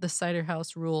 Interstellar, The Cider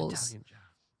House Rules. Italian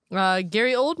job.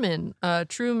 Gary Oldman,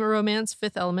 True Romance,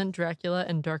 Fifth Element, Dracula,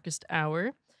 and Darkest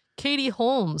Hour. Katie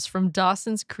Holmes from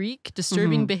Dawson's Creek,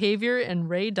 Disturbing Behavior, and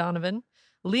Ray Donovan.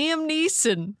 Liam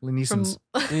Neeson from Neeson's.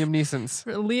 Liam Neeson's.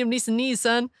 Liam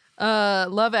Neeson,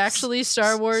 Love Actually,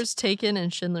 Star Wars, Taken,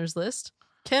 and Schindler's List.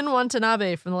 Ken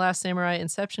Watanabe from The Last Samurai,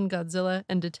 Inception, Godzilla,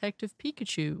 and Detective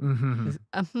Pikachu.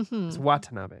 Mhm. It's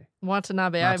Watanabe.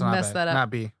 Watanabe, I messed that up.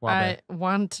 Not B. Wabe.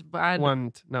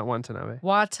 Not Watanabe.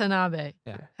 Watanabe.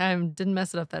 Yeah. I didn't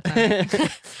mess it up that time.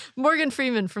 Morgan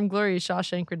Freeman from Glory,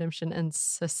 Shawshank Redemption, and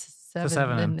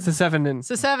Sevenin. It's a 7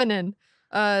 in.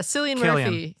 Cillian Killian.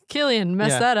 Murphy. Killian,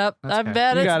 messed Yeah, that up. that's I'm okay.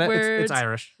 bad You at got it. words. It's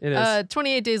Irish. It is.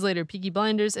 28 Days Later, Peaky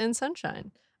Blinders, and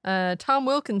Sunshine. Tom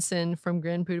Wilkinson from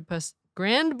Grand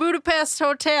Budapest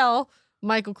Hotel.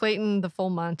 Michael Clayton, The Full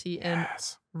Monty, and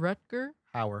Yes. Rutger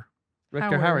Hauer.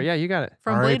 Rutger Hauer. Yeah, you got it.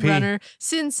 From Blade R.I.P.. Runner,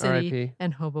 Sin City, R.I.P..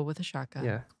 and Hobo with a Shotgun.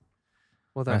 Yeah.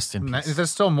 Well done. Rest in peace.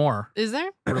 There's still more. Is there?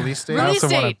 Release date? Release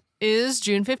also wanna- date is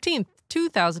June 15th,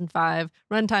 2005.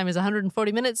 Runtime is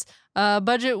 140 minutes.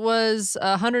 Budget was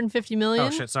 150 million. Oh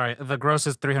shit! Sorry, the gross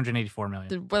is 384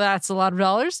 million. Well, that's a lot of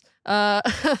dollars.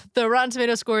 The Rotten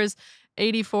Tomato score is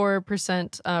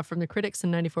 84% from the critics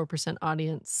and 94%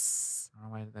 audience. I don't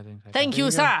know why that didn't take Thank that.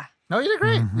 you, sir. No, you did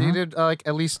great. Mhm. You did like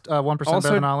at least 1%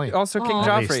 better than Ali. Also King Aw. At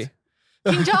Joffrey. least.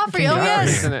 King Joffrey. King Oh, Joffrey. yes.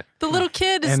 Isn't it? The little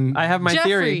kid is And I have my Jeffrey.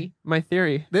 theory. My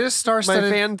theory. There's star My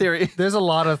studded. fan theory. There's a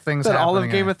lot of things. That all of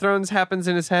happening Game in of Thrones happens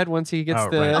in his head once he gets Oh,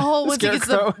 the right. Oh, once he gets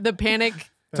scarecrow. the panic. He's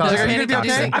He's like, Are are you you gonna gonna be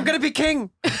be okay? okay? I'm gonna be king.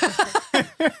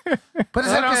 Put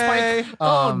his head on Okay. spike.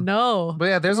 Oh, no. But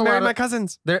yeah, there's a Marry lot my of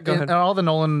cousins. there Go in, ahead. in all the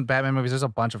Nolan Batman movies. There's a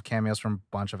bunch of cameos from a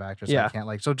bunch of actors. Yeah. I can't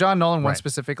like. So John Nolan, one Right.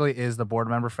 specifically, is the board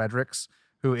member Fredericks,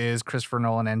 who is Christopher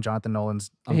Nolan and Jonathan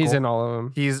Nolan's uncle. He's in all of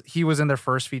them. He was in their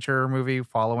first feature movie,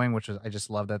 Following, which is I just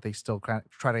love that they still kind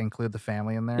of try to include the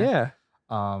family in there. Yeah.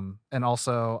 And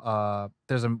also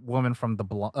there's a woman from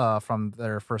from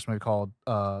their first movie called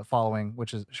Following,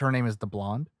 which is her name is the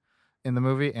Blonde in the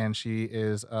movie, and she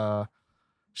is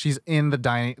she's in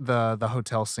the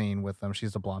hotel scene with them.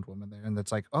 She's the blonde woman there, and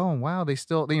it's like, oh wow, they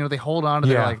still they hold on to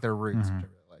Yeah. their roots. Mhm. Which I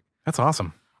really like. That's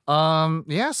awesome.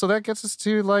 Yeah, so that gets us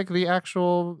to like the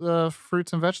actual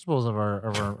fruits and vegetables of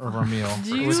our meal.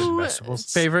 Do you vegetables.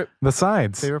 Favorite The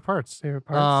sides. Favorite parts. favorite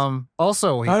parts.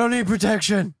 Also, I don't need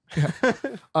protection.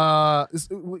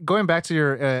 going back to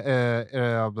your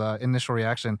initial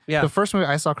reaction, Yeah. the first movie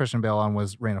I saw Christian Bale on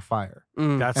was Reign of Fire.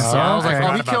 That's And so I was like, okay.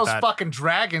 oh, he Forgot kills about that. fucking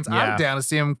dragons. I'm Yeah. down to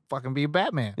see him fucking be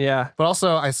Batman. Yeah. But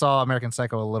also, I saw American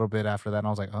Psycho a little bit after that, and I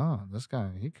was like, oh, this guy,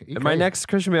 he My crazy. next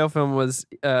Christian Bale film was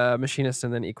Machinist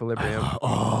and then Equilibrium.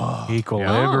 Oh,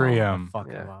 Equilibrium.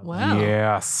 fucking Yeah. love Wow.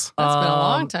 Yes. That's been a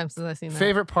long Um, time since I've seen that.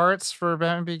 Favorite parts for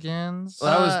Batman Begins?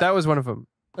 Well, that was one of them.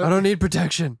 I don't need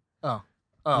protection.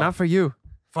 Oh, Not for you,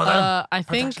 for them. I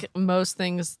think most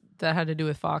things that had to do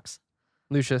with Fox.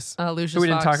 Lucius. Lucius Who we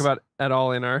didn't Fox. talk about at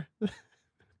all in our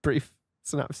brief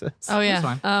synopsis. Oh, yeah.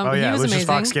 fine. Oh he yeah, was Lucius amazing.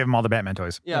 Fox gave him all the Batman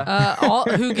toys. Yeah.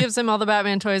 Who gives him all the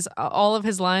Batman toys? All of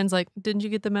his lines, like, didn't you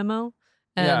get the memo?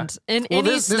 Yeah. And Well, any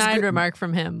there's snide good- remark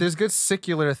from him. There's good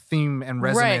secular theme and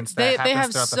right. resonance They that they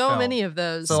happens have throughout the so film. many of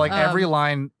those. So like every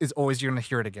line is always you're gonna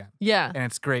hear it again, yeah. and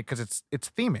it's great because it's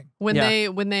theming. When Yeah. they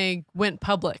went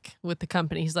public with the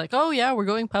company, he's like, "Oh yeah, we're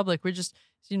going public. We're just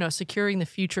securing the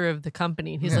future of the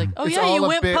company." And he's Yeah. like, "Oh It's yeah, all you a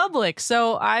went bit- public,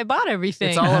 so I bought everything."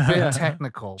 It's all a bit Yeah.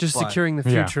 technical, Just but- securing the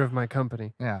Yeah. future of my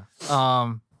company. Yeah.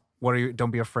 What are you?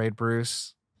 Don't be afraid,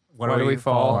 Bruce. Why do we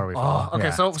fall? Why do we fall? Oh, okay.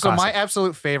 Yeah, so it's so my classic.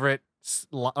 absolute favorite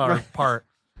part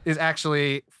is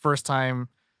actually first time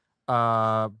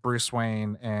Bruce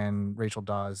Wayne and Rachel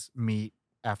Dawes meet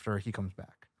after he comes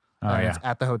back. Oh And yeah. it's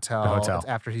at the hotel. The hotel. It's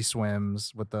after he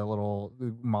swims with the little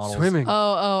models. Swimming.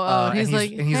 and he's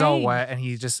like, and he's all "Hey." wet, and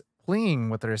he's just pleading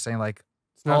with her, saying like,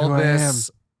 It's not all who I am.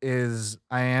 this is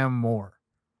I am more.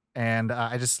 And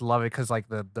I just love it because like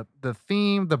the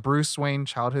theme, the Bruce Wayne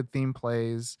childhood theme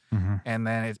plays, Mhm. and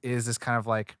then it is this kind of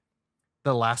like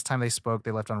the last time they spoke,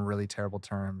 they left on really terrible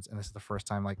terms, and this is the first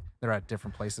time like they're at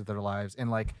different places of their lives, and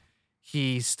like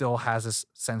he still has this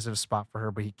sensitive spot for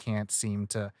her, but he can't seem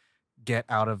to get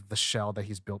out of the shell that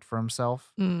he's built for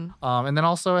himself. Mm. And then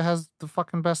also it has the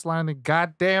fucking best line in the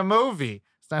goddamn movie.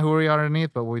 It's not who we are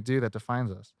underneath, but what we do that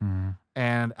defines us. Mhm.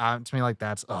 And to me, like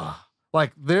that's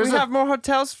like there's We have more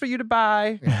hotels for you to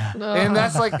buy. and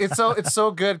that's like it's so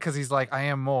good because he's like I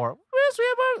am more. Yes, we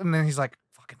have more. And then he's like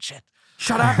fucking shit.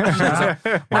 Shut up.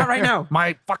 Not right now.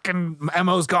 My fucking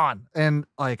MO's gone. And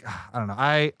like I don't know.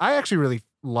 I actually really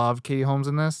love Katie Holmes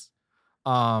in this.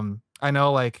 I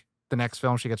know like the next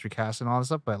film she gets recast and all this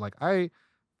stuff, but like I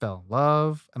fell in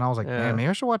love and I was like, Yeah. man, maybe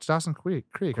I should watch Dawson Creek.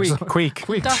 or Creek. something.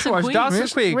 Queek. Dawson Watch Creek. Dawson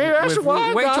Creek. Maybe I should with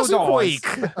watch Rachel Dawson Dawes.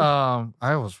 Creek.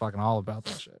 I was fucking all about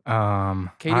that shit.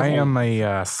 Katie I am Holmes.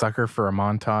 a sucker for a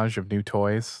montage of new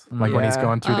toys, like when he's Yeah.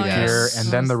 going through the Oh, gear yes. and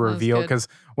then the That was reveal. good. Because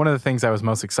one of the things I was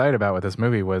most excited about with this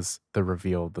movie was the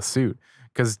reveal of the suit.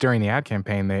 Because during the ad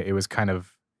campaign, he was kind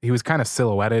of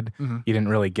silhouetted. Mhm. You didn't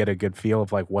really get a good feel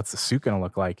of like what's the suit going to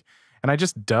look like. And I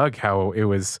just dug how it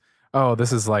was. Oh,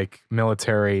 this is like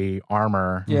military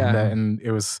armor. Yeah. And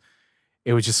it was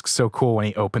just so cool when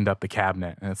he opened up the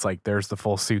cabinet and it's like there's the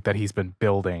full suit that he's been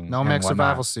building. No and mech whatnot.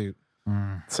 survival suit.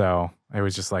 Mm. So it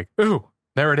was just like, ooh,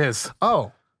 there it is.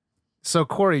 Oh, so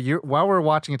Corey, while we're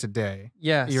watching it today,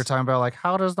 Yes. you're talking about like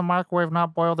how does the microwave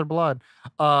not boil their blood?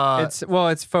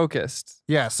 It's focused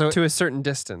Yeah, so to a certain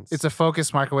distance. it's a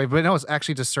focused microwave, but no, it's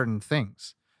actually just certain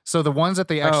things. So the ones that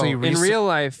they actually in real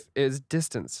life is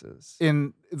distances.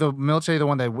 in the military, the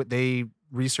one that they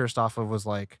researched off of was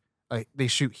like they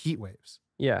shoot heat waves.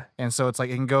 Yeah. And so it's like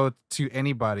it can go to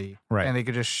anybody, Right. and they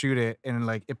could just shoot it, and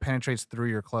like it penetrates through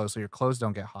your clothes, so your clothes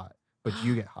don't get hot, but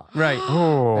you get hot. Right.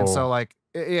 Oh. And so like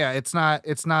yeah, it's not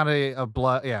a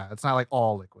blood. Yeah, it's not like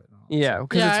all liquid. Yeah,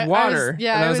 because Yeah, it's water. I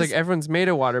I was was- like, everyone's made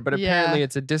of water, but Yeah. apparently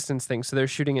it's a distance thing. So they're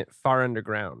shooting it far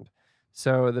underground.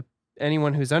 So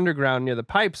anyone who's underground near the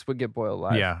pipes would get boiled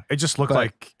alive. Yeah, it just looked But-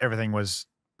 like everything was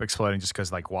exploding just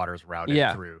because like water's routed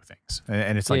Yeah. through things,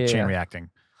 and it's like Yeah, chain yeah. reacting.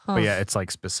 Huh. But yeah, it's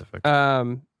like specific.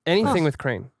 Anything with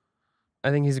Crane. I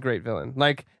think he's a great villain.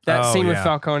 Like that Oh, scene with yeah.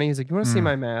 Falcone. He's like, "You want to see Mm.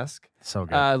 my mask?" So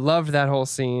good. Loved that whole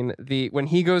scene. When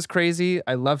he goes crazy,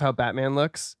 I love how Batman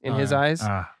looks in Oh, his yeah. eyes,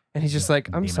 and he's just like,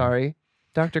 "I'm Demon. sorry,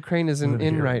 Dr. Crane isn't Isn't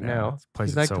in here right right now. now.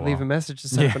 Plays He'd it like so to leave a well." message to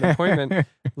set up an appointment."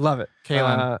 Love it,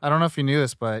 Kaylin, I don't know if you knew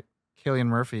this, but Cillian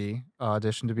Murphy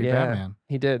auditioned to be Yeah. Batman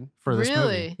He did. for this movie.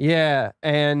 Really? Yeah,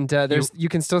 and you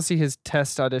can still see his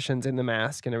test auditions in the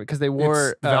mask and everything because they wore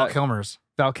It's Val Kilmer's.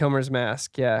 Val Kilmer's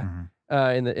mask. Yeah,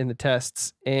 Mhm. in the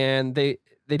tests, and they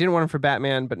didn't want him for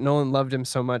Batman, but Nolan loved him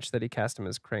so much that he cast him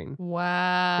as Crane.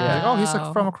 Wow. He's like, oh, he's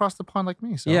like from across the pond like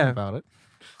me. So Yeah. I'm about it.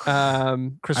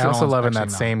 I also love in that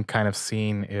actually same kind of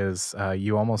scene is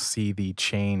you almost see the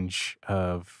change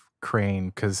of Crane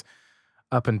because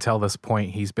up until this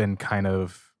point he's been kind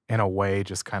of in a way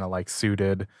just kind of like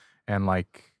suited and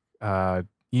like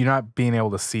you're not being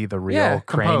able to see the real Yeah,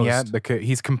 Crane yet. composed.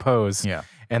 He's composed, Yeah.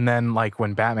 and then like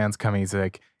when Batman's coming, he's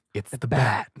like, "It's the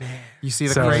Batman." You see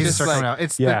the So crazy it's start like- coming out.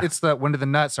 It's Yeah. it's the when did the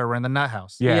nuts are in the nut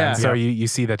house. Yeah, Yeah. and so Yeah. you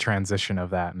see the transition of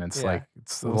that, and it's Yeah. like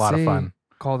it's We'll a lot see. of fun.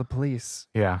 Call the police.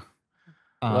 Yeah.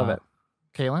 Love it.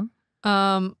 Kaylin?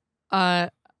 I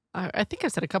think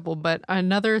I've said a couple, but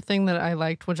another thing that I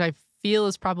liked, which I feel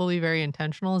is probably very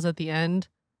intentional, is at the end.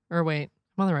 Or wait,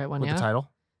 I'm on the right one, With yeah? the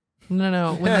title.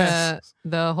 No, when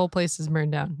the whole place is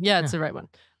burned down. Yeah, it's the right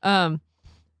one.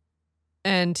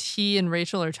 And he and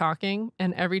Rachel are talking,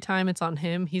 and every time it's on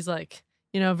him, he's like,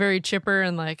 very chipper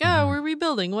and like, oh, we're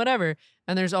rebuilding, whatever.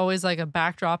 And there's always like a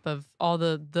backdrop of all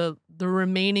the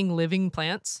remaining living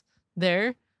plants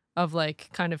there, of like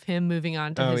kind of him moving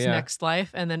on to Oh, his yeah. next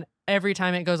life. And then every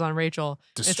time it goes on Rachel,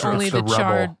 it's Destruct only the the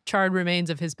rubble. charred remains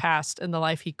of his past and the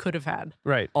life he could have had.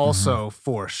 Right. Also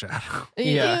foreshadow.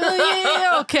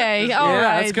 Yeah. Okay. All Yeah,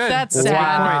 right. that's good. That's That's a good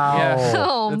sad. point. Yeah.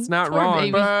 Oh, That's not poor wrong.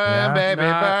 baby. Burn, baby,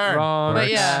 Not burn. wrong.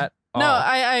 But yeah. at No, all.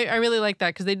 I really like that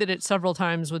because they did it several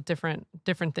times with different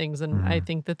things, and I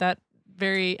think that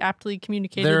very aptly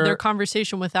communicated They're- their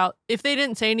conversation without. If they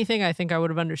didn't say anything, I think I would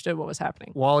have understood what was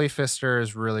happening. Wally Pfister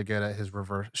is really good at his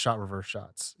reverse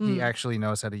shots. He Mm. actually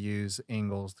knows how to use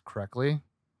angles correctly.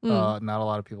 Mm. Not a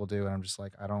lot of people do, and I'm just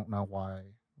like, I don't know why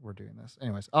we're doing this.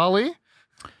 Anyways, Ollie?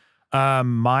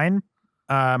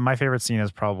 My favorite scene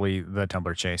is probably the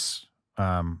tumbler chase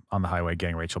on the highway,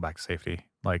 getting Rachel back to safety.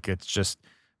 Like it's just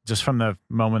from the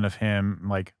moment of him,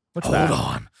 like what's Hold that?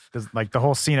 on. Like the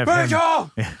whole scene of him.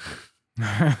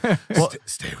 Well,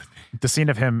 Stay with me. the scene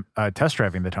of him test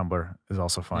driving the tumbler is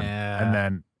also fun, Yeah. and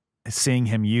then seeing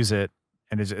him use it,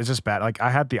 and it's just bad. Like I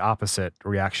had the opposite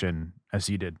reaction as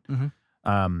you did. Mhm.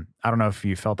 I don't know if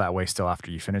you felt that way still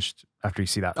after you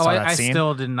see that. Oh, saw that I scene.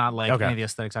 still did not like Okay. any of the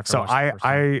aesthetics after So watching the first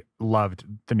time. I loved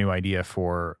the new idea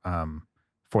for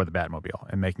the Batmobile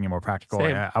and making it more practical.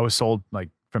 Same. I was sold like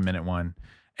from minute one,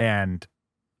 and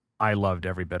I loved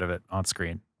every bit of it on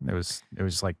screen. It was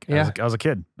like Yeah. I was a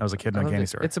kid. I was a kid I in a love candy it.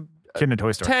 store. It's a Kid in a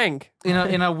toy store. tank.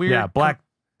 in a weird Yeah, black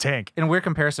tank. in a weird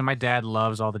comparison, my dad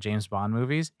loves all the James Bond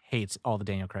movies, hates all the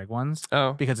Daniel Craig ones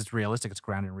Oh, because it's realistic, it's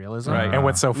grounded in realism. Right. And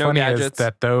what's so No funny is gadgets.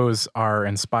 that those are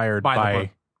inspired By the by book.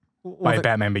 by Well,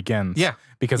 Batman Begins. Yeah.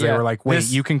 Because Yeah. they were like, wait,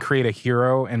 This- you can create a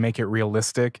hero and make it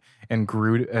realistic and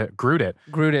ground it, Groot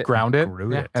it. ground it.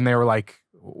 Groot Yeah. it. And they were like,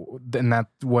 and that's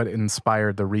what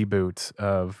inspired the reboot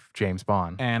of James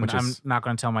Bond. And which I'm is, not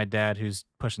going to tell my dad who's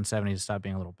pushing 70 to stop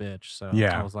being a little bitch. So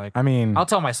Yeah. I was like, I mean, I'll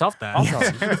tell myself that I'll tell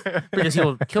him. because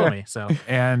he'll kill me. So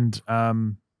And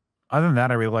other than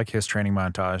that, I really like his training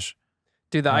montage.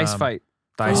 Dude, the ice Um, fight.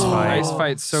 The ice Oh. The fight, ice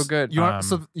fight's so good. You want,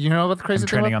 so you know what the crazy him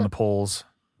thing training about on the poles.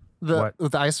 What?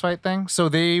 with the ice fight thing? So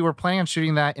they were planning on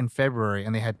shooting that in February,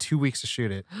 and they had 2 weeks to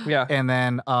shoot it. Yeah. And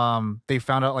then they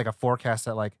found out like a forecast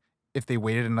that like if they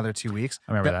waited another 2 weeks,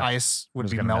 I remember the that. ice would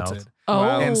was be gonna melt. melted. Oh,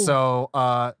 Wow. And so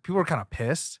people were kind of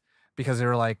pissed because they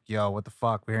were like, yo, what the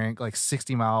fuck? We're hearing like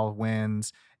 60-mile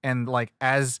winds. And like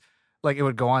as like it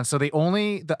would go on. So the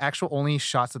actual only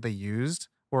shots that they used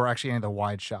were actually any of the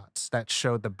wide shots that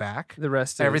showed the back. The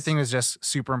rest is Everything is just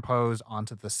superimposed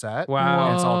onto the set. Wow.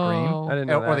 And it's all green. Whoa. I didn't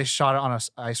know Or they that. shot it on a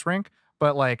ice rink.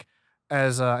 But like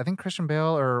as I think Christian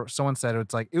Bale or someone said,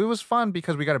 it's like it was fun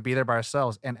because we got to be there by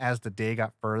ourselves. And as the day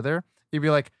got further, you'd be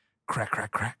like, crack,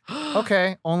 crack, crack.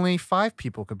 Okay, only 5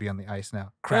 people could be on the ice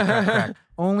now. Crack, crack, crack.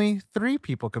 Only 3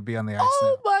 people could be on the ice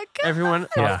Oh now. my god! Everyone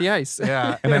Yeah. off the ice.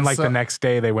 Yeah, And then like so the next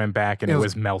day they went back and It it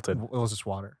was- was melted. it was just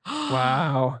water.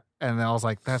 Wow. And then I was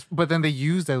like, that's. But then they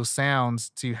use those sounds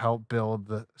to help build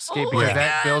the escape Oh my because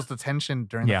that God. builds the tension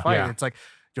during Yeah. the fight. Yeah. It's like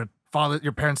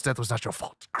your parents' death was not your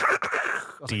fault. I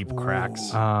was Deep like,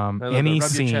 cracks. ooh. I love Any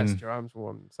that. Rub your chest, scene. your arms will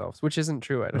warm themselves, which isn't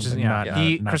true. I don't Which is think. Not- yeah. not-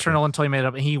 He not Christopher true. Nolan totally made it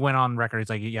up, and he went on record. He's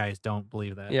like, "You guys don't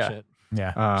believe that Yeah. shit."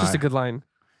 Yeah. Just a good line.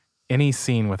 Any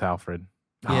scene with Alfred.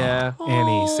 Yeah.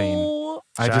 Any scene. Oh.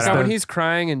 I Shout just out. When he's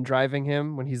crying and driving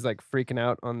him, when he's like freaking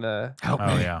out on the Help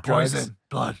Oh, me. yeah. Poison.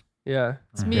 Blood. yeah.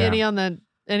 It's me Yeah.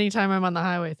 anytime I'm on the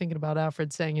highway thinking about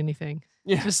Alfred saying anything.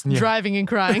 Yeah. Just Yeah. driving and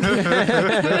crying. I'm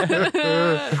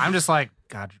just like,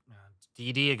 God,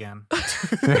 DD again.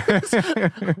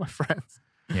 My friends.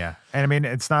 Yeah, and I mean,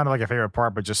 it's not like a favorite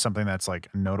part, but just something that's like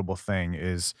a notable thing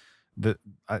is the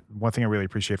one thing I really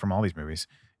appreciate from all these movies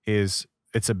is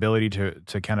its ability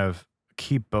to kind of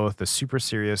keep both the super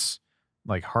serious,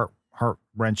 like heart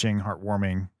wrenching,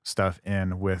 heartwarming stuff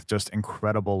in with just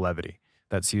incredible levity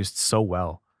that's used so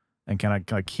well and kind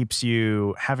of keeps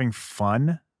you having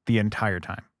fun the entire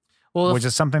time, Well, which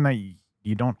is something that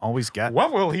you don't always get.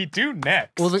 What will he do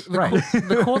next? Well, Right.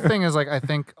 the cool thing is, like, I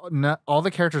think all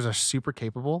the characters are super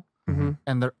capable, Mhm.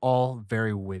 and they're all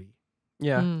very witty.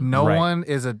 Yeah. Mm. No Right. one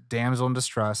is a damsel in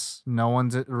distress. No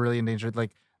one's really in danger.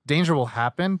 Like, danger will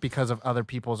happen because of other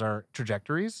people's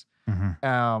trajectories.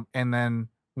 Mhm. And then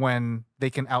when they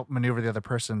can outmaneuver the other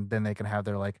person, then they can have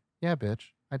their like, yeah,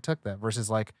 bitch, I took that. Versus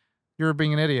like, you're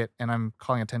being an idiot, and I'm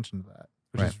calling attention to that,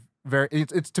 which Right. is very.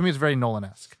 It's to me, it's very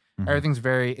Nolan-esque. Mhm. Everything's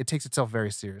very. It takes itself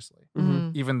very seriously.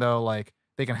 Mhm. Even though like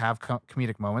they can have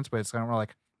comedic moments, but it's kind of more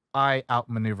like I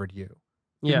outmaneuvered you.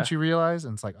 Yeah. Didn't you realize?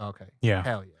 And it's like, okay, yeah.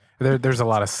 hell yeah. There's a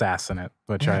lot of sass in it,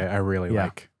 which I really Yeah.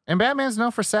 like. And Batman's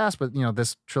known for sass, but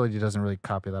this trilogy doesn't really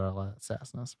copy that a lot of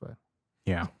sassness.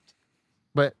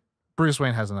 But Bruce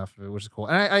Wayne has enough of it, which is cool.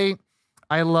 And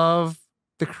I love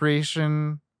the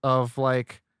creation of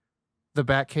like the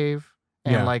Batcave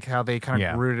and Yeah. like how they kind of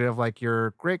Yeah. rooted of like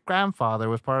your great grandfather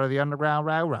was part of the Underground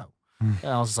Railroad. Mm.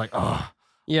 And I was just like, oh,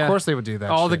 Yeah. of course they would do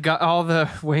that. all shit. all the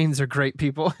Waynes are great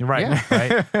people. Right. Yeah.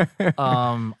 Right.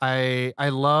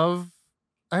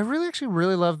 I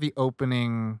really love the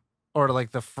opening or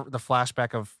like the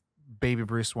flashback of baby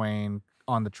Bruce Wayne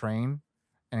on the train,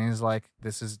 and he's like,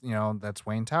 "This is that's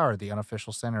Wayne Tower, the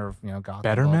unofficial center of Gotham."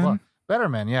 Better blah, blah, blah. men? Better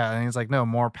men, yeah. And he's like, "No,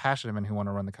 more passionate men who want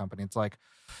to run the company." It's like,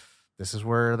 this is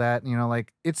where that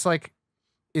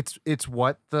it's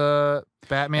what the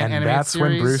Batman And animated that's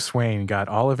series. when Bruce Wayne got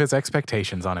all of his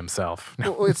expectations on himself.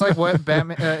 Well, it's like what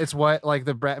Batman. It's what like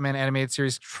the Batman animated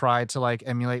series tried to like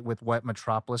emulate with what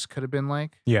Metropolis could have been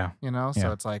like. Yeah. So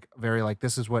Yeah. it's like very like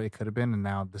this is what it could have been, and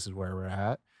now this is where we're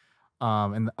at.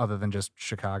 And other than just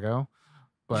Chicago,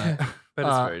 but But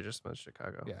it's Uh, very just much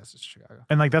Chicago. yeah, it's just Chicago.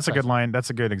 And like that's a good Gotcha. line. That's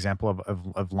a good example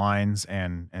of lines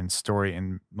and story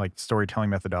and like storytelling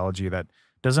methodology that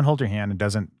doesn't hold your hand and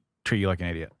doesn't treat you like an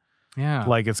idiot. Yeah.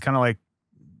 Like it's kind of like,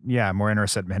 yeah, more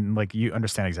interested man. Like you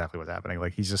understand exactly what's happening.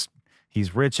 Like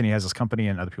he's rich and he has his company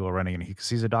and other people are running and because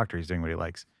he's a doctor, he's doing what he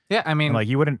likes. Yeah, I mean, And like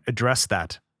you wouldn't address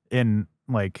that in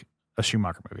like a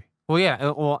Schumacher movie. Well, yeah.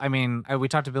 Well, I mean, we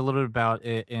talked a little bit about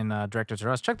it in Directors Are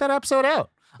Us. Check that episode out.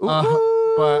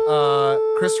 but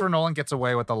Christopher Nolan gets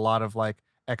away with a lot of like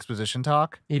exposition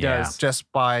talk He Yeah. does.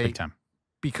 just by Big time.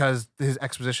 because his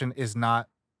exposition is not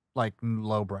like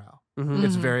lowbrow. Mhm.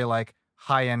 It's Mhm. very like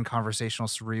high-end conversational,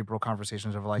 cerebral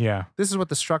conversations of like, yeah. this is what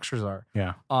the structures are.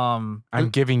 Yeah. Um, I'm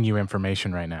giving you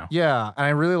information right now. yeah, and I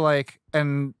really like,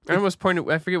 and I almost pointed.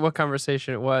 I forget what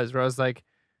conversation it was where I was like,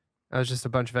 I was just a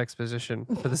bunch of exposition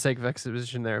for the sake of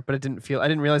exposition there, but I didn't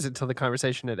realize it until the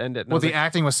conversation had ended. And I well, was the like,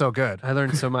 acting was so good. I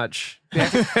learned so much.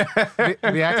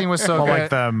 The acting was so Well, good. like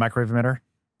the microwave emitter.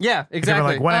 Yeah, They were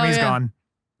exactly. like, one Oh, enemy's yeah. gone.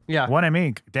 Yeah. One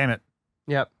enemy. Damn it.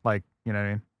 Yep. Like, you know what I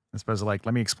mean? As opposed to like,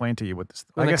 let me explain to you what this.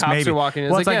 When I the guess cops maybe. are walking,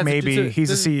 Well, it's like yeah, maybe he's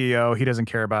a this is- CEO. He doesn't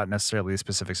care about necessarily the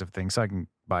specifics of things. So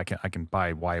I can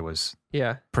buy why it was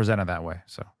Yeah. presented that way.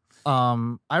 So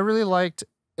I really liked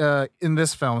in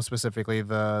this film specifically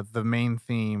the main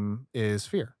theme is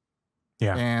fear.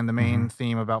 Yeah. And the main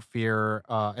theme about fear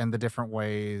and the different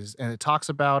ways, and it talks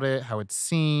about it, how it's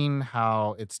seen,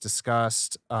 how it's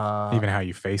discussed, Even how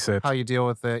you face it. how you deal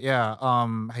with it, yeah,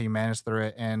 how you manage through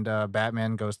it. And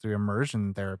Batman goes through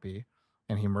immersion therapy,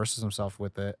 and he immerses himself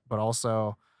with it. But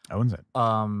also, owns it.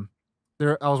 I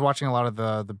was watching a lot of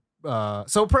the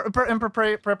so in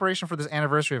preparation for this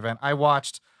anniversary event, I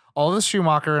watched all of the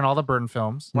Schumacher and all the Burton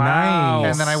films. Nice.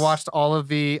 And then I watched all of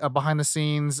the behind the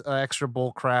scenes extra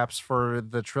bull craps for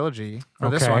the trilogy for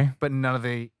this Okay. one, but none of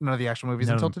the actual movies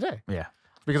None of until today. Yeah.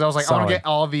 Because I was like, I want to Solid. get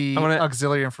all the I wanna-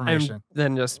 auxiliary information And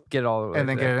then just get it all the way and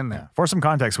then there. get it in Yeah. there. For some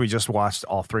context, we just watched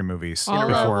all 3 movies All at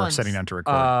before once. sitting down to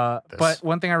record. this. But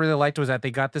one thing I really liked was that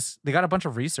they got a bunch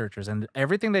of researchers, and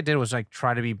everything they did was like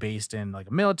try to be based in like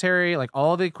a military, like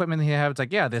all the equipment they have. It's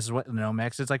like, yeah, this is what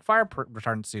Nomex is like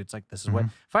retardant suits. Like this is what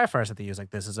firefighters have to use.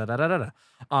 Like this is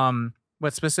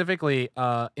But specifically,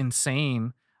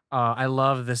 Insane. I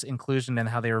love this inclusion and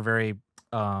how they were very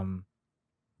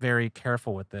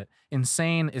careful with it.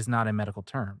 Insane is not a medical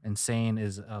term. Insane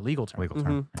is a legal term. Legal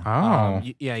term. Oh,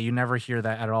 You never hear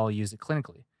that at all used it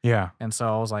clinically. yeah. And so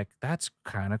I was like, that's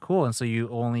kind of cool. And so you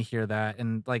only hear that.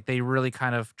 And like they really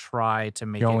kind of try to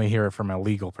make You it. only hear it from a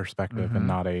legal perspective and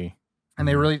not a. And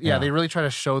they really, Yeah. they really try to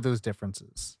show those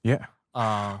differences. Yeah.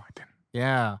 Uh,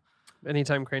 yeah.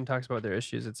 Anytime Crane talks about their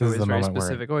issues, it's This is always the very moment where-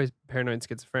 specific. Always paranoid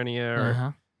schizophrenia or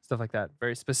Uh-huh. stuff like that.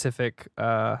 Very specific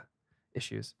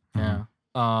issues. Yeah.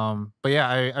 But yeah,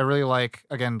 I really like,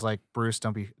 again, like Bruce,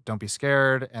 don't be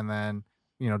scared, and then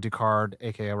Ducard,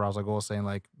 aka Ra's al Ghul, saying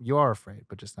like, you are afraid,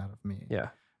 but just not of me. Yeah.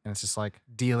 And it's just like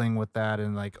dealing with that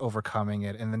and like overcoming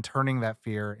it, and then turning that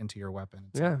fear into your weapon.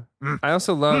 It's like, Yeah. I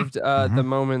also loved the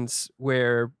moments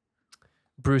where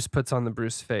Bruce puts on the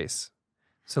Bruce face.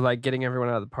 So like getting everyone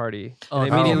out of the party. And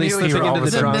immediately immediately slipping all into of a the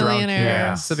The sudden drunk. millionaire.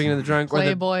 Yeah. Slipping into the drunk. or the-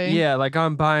 Playboy. yeah, like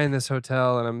I'm buying this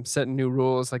hotel and I'm setting new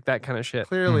rules, like that kind of shit.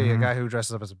 clearly a Mhm. guy who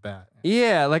dresses up as a bat.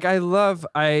 Yeah, like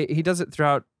he does it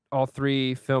throughout all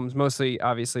 3 films, mostly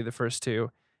obviously the first 2.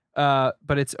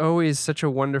 But it's always such a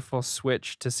wonderful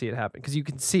switch to see it happen because you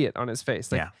can see it on his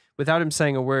face. Like Yeah. without him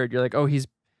saying a word, you're like, oh, he's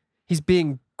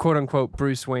being quote unquote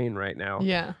Bruce Wayne right now.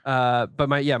 Yeah. But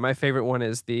my favorite one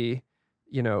is the,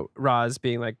 Roz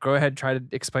being like, go ahead, try to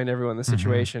explain to everyone the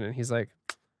situation, and he's like,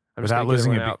 I'm just without gonna get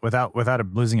losing everyone a out. beat, without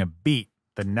him losing a beat.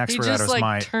 The next He word out just, of his like,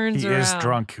 mind, turns he is around.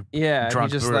 drunk. Yeah,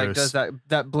 drunk he just like Bruce. does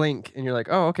that blink, and you're like,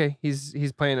 oh, okay, he's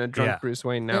playing a drunk Yeah. Bruce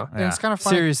Wayne now. And it's kind of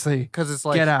funny Seriously, because it's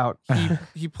like get out.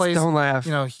 he plays. Don't laugh.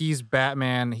 He's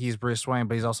Batman, he's Bruce Wayne,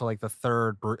 but he's also like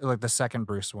the second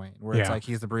Bruce Wayne, where it's Yeah. like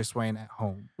he's the Bruce Wayne at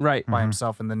home Right. by Mhm.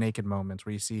 himself in the naked moments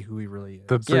where you see who he really is.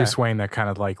 The Yeah. Bruce Wayne that kind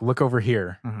of like, look over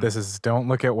here. Mhm. Don't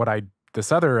look at this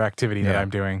other activity that Yeah. I'm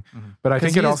doing. Mhm. But I 'Cause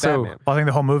think he it is also, Batman. Well, I think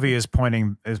the whole movie is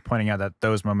pointing out that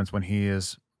those moments when he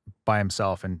is by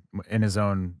himself and in his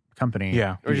own company,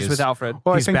 yeah. Or he just is- with Alfred.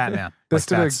 Well, I he's think Batman. this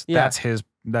did a- That's his.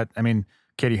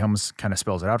 Katie Holmes kind of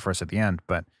spells it out for us at the end,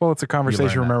 but Well, it's a conversation.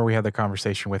 that. Remember, we had the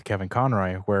conversation with Kevin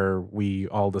Conroy where we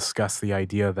all discussed the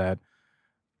idea that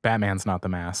Batman's not the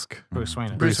mask. Bruce Wayne.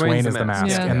 Bruce Bruce Wayne Wayne's is the the mask.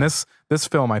 mask. Yeah. And this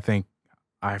film, I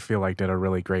feel like did a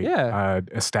really great Yeah.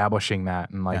 establishing that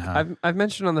and like Uh-huh. I've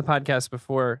mentioned on the podcast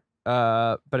before,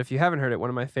 but if you haven't heard it, one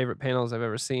of my favorite panels I've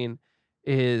ever seen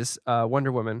is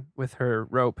Wonder Woman with her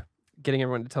rope, getting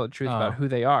everyone to tell the truth about who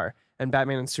they are. And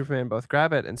Batman and Superman both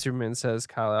grab it, and Superman says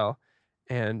Kal-El,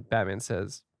 and Batman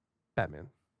says Batman.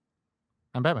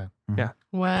 I'm Batman.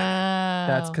 Wow.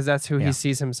 That's because that's who Yeah. he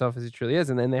sees himself as he truly is.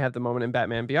 And then they have the moment in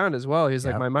Batman Beyond as well. He's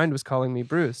like, Yep. my mind was calling me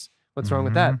Bruce. What's wrong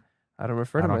with that? Mhm. I don't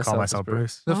refer I to don't myself, call as myself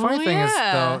Bruce. Bruce. The funny Oh, thing is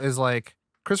yeah. though, is like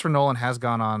Christopher Nolan has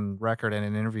gone on record in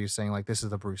an interview saying like this is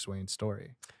the Bruce Wayne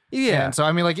story. Yeah. And so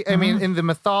I mean, in the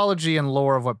mythology and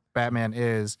lore of what Batman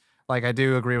is, like I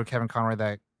do agree with Kevin Conroy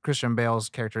that Christian Bale's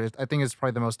character is, I think, is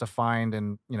probably the most defined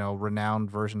and renowned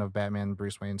version of Batman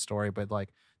Bruce Wayne story. But like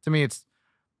to me, it's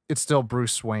still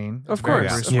Bruce Wayne. Of It's very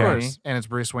course, Bruce of Wayne, course. and it's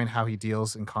Bruce Wayne how he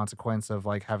deals in consequence of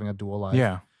like having a dual life.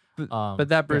 yeah. But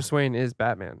that Bruce Wayne is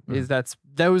Batman.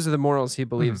 Those are the morals he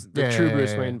believes. The Yeah, true yeah,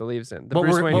 Bruce yeah, Wayne yeah. believes in. The What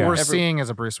Bruce we're, Wayne what we're ever- seeing as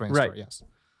a Bruce Wayne Right. story. Yes.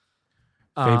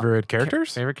 Favorite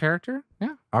characters? Favorite character?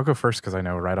 Yeah. I'll go first because I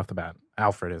know right off the bat,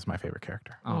 Alfred is my favorite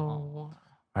character. Oh.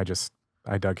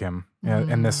 I dug him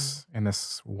in this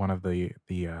one of the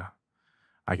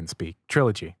I can speak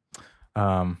trilogy.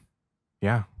 Yeah.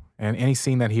 And any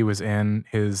scene that he was in,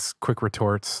 his quick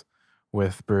retorts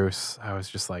with Bruce, I was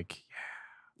just like,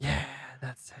 Yeah,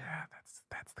 that's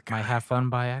that's the guy. Might have fun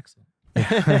by accident.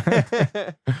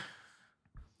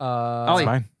 That's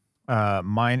mine.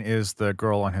 Mine is the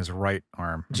girl on his right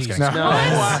arm. I'm just Jesus. kidding. No.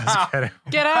 Just kidding.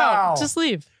 Get out. Just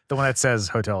leave. The one that says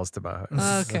Hotel Esteban.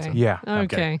 Okay. Yeah. I'm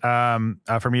Okay. kidding.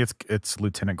 For me, it's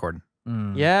Lieutenant Gordon.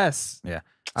 yes.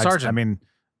 Sergeant. I mean,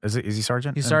 is he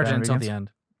sergeant? He's in sergeant Batman until the Begins? end.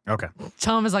 Okay.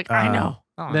 Tom is like, I know.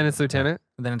 Then it's Lieutenant.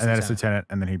 And then it's And then it's lieutenant. lieutenant,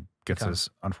 and then he gets Becomes his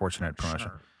unfortunate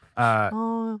promotion.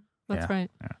 Oh, that's yeah.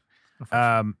 right.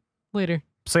 Yeah. Later.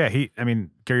 So yeah,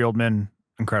 Gary Oldman,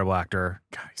 incredible actor,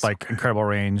 God, he's like incredible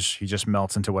range. He just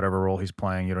melts into whatever role he's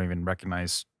playing. You don't even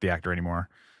recognize the actor anymore.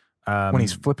 when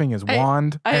he's flipping his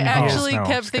wand. I and actually no, kept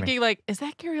just kidding. thinking, like, is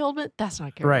that Gary Oldman? That's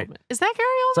not Gary Right. Oldman. Is that Gary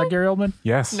is Oldman? that Gary Oldman?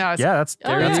 Yes. No, it's, Yeah, that's Oh,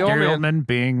 Gary, that's yeah. Gary Oldman. Oldman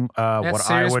being what I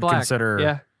Sirius would Black. consider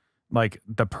Yeah. like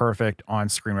the perfect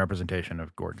on-screen representation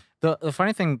of Gordon. The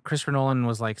funny thing, Christopher Nolan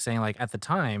was like saying like at the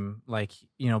time, like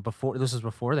before this was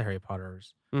before the Harry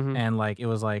Potters, Mhm. and like it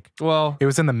was like Well, It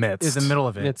was in the midst. it was the middle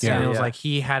of it. It's- and it was yeah. like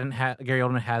Gary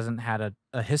Oldman hasn't had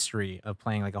a history of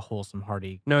playing like a wholesome,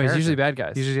 hearty. no, he's character. usually bad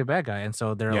guys. He's usually a bad guy, and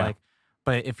so they're Yeah. like,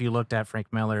 but if you looked at Frank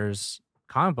Miller's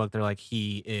comic book, they're like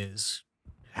he is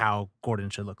how Gordon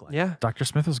should look like. yeah. Dr.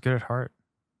 Smith was good at heart.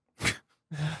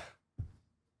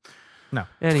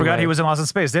 Anyway. Forgot he was in Lost in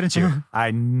Space, didn't you?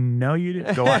 I know you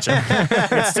did. Go watch it.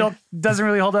 It still doesn't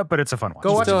really hold up, but it's a fun watch.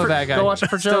 Go watch Still it a for, bad guy. Go watch it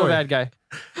for Still a Joey. bad guy.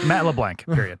 Matt LeBlanc,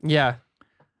 period. Yeah.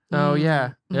 Oh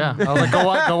yeah. Yeah, I was like, go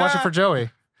watch it for Joey.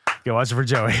 Go watch it for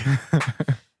Joey.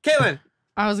 Caitlin.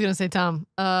 I was gonna say Tom,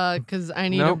 because I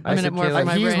need Nope, a I minute said more Caleb. for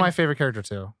my He's brain. my favorite character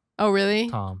too. Oh, really?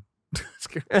 Tom.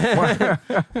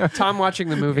 Tom watching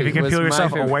the movie. If you can was peel my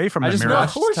yourself favorite. away from I the just mirror.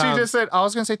 watched What she Tom. just said? I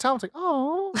was gonna say Tom. It's like,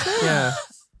 oh, okay. Yeah.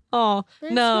 Oh,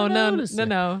 Thanks no, for no, noticing.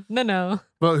 no.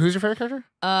 Well, who's your favorite character?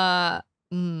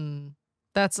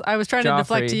 That's I was trying to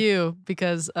deflect to Joffrey. you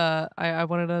because I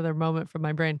wanted another moment from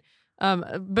my brain.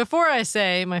 Before I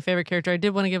say my favorite character, I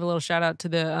did want to give a little shout out to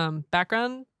the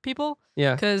background people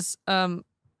Yeah. because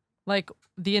like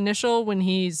the initial when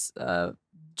he's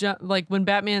like when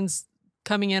Batman's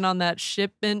coming in on that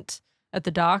shipment at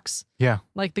the docks, Yeah.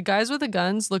 like the guys with the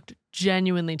guns looked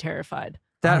genuinely terrified.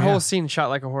 That Oh, whole yeah. scene shot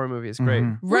like a horror movie is great.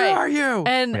 Mhm. Where Right. are you?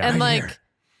 And Yeah. and like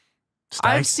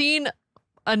I've Stikes. seen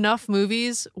enough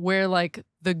movies where like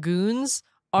the goons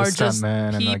are just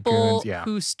stuntmen and the people goons, yeah.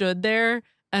 who stood there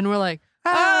and were like,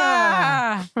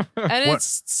 ah, and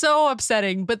it's so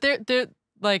upsetting. But they're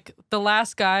like the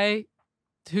last guy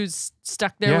who's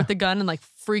stuck there Yeah. with the gun and like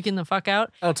freaking the fuck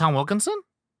out. Oh, Tom Wilkinson,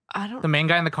 I don't. the main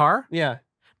guy in the car. Yeah.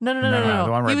 No, No,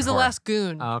 the one right He was the before. last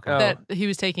goon Oh, okay. that he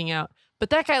was taking out. But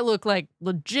that guy looked like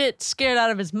legit scared out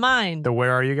of his mind. The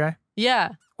where are you guy?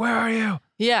 Yeah, Where are you?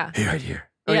 yeah, Right here.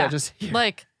 Oh yeah. Yeah. Just here.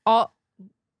 like all.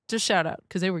 Just shout out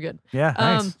because they were good. Yeah,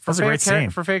 nice. That's a great scene.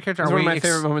 For favorite character, It's are one of we my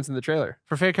favorite moments in the trailer.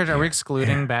 for favorite character, are we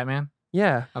excluding Batman?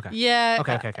 Yeah. Okay. Yeah.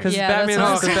 Okay. Okay. Okay. Because Yeah, Batman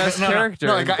that's is the what I best was character.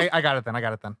 No, I got it then.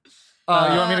 You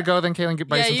want me to go then, Caitlin?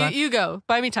 Buy you Yeah, some you, time. you go.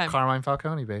 Buy me time. Carmine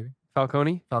Falcone, baby.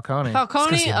 Falcone. Falcone.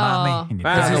 Falcone. Oh.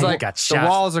 Ah, he's like, got The shot.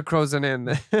 walls are closing in.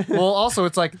 Well, also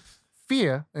it's like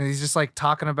Fia, and he's just like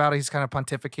talking about it. He's kind of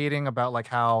pontificating about like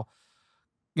how,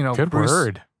 Good Bruce,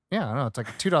 word. Yeah, I know it's like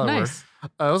a $2 Nice.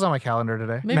 word. It was on my calendar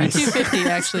today. Maybe Nice. $250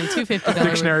 actually. $250.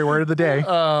 Dictionary word of the day.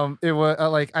 It was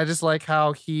like I just like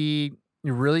how he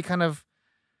really kind of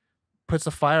puts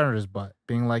a fire under his butt,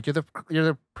 being like, "You're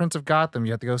the Prince of Gotham.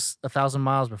 You have to go 1,000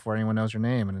 miles before anyone knows your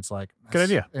name." And it's like, Good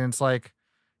idea. And it's like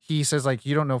he says, like,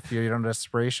 you don't know fear, you don't know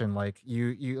desperation. Like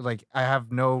you like I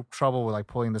have no trouble with like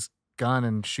pulling this gun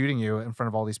and shooting you in front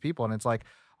of all these people. And it's like,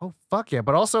 oh fuck yeah.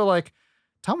 But also like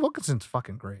Tom Wilkinson's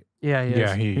fucking great. yeah, he is.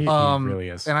 Yeah, he really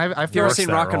is. And I If you feel ever like seen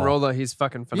that Rock and role. Rolla, he's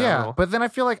fucking phenomenal. yeah, but then I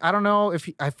feel like I don't know if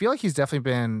I feel like he's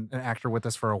definitely been an actor with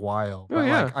us for a while. But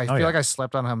yeah. like I Oh, feel yeah. like I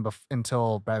slept on him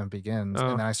until Batman Begins, Oh.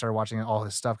 and then I started watching all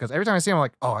his stuff because every time I see him, I'm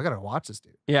like, oh, I gotta watch this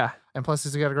dude. Yeah. And plus,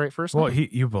 he's got a great first Well, name.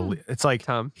 you believe it's like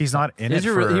Tom. he's not in Is it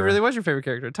your for. he really was your favorite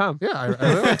character, Tom. Yeah, I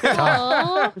really like Tom.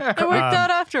 Aw, it worked out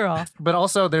after all. But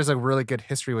also, there's a really good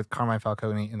history with Carmine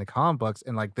Falcone in the comic books,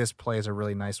 and like this plays a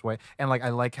really nice way. And like I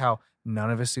like how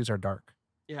none of his suits are dark;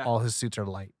 Yeah. all his suits are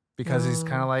light because he's Oh.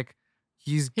 kind of like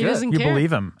he's He good. doesn't You care.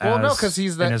 believe him? Well, no, as- because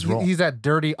he's in that his role. he's that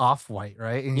dirty off white,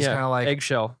 right? And he's Yeah. kind of like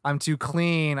Eggshell. I'm too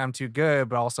clean, I'm too good,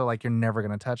 but also like you're never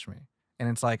gonna touch me. And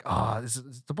it's like, oh, this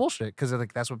is the bullshit because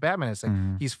like that's what Batman is. Like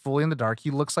Mhm. he's fully in the dark. He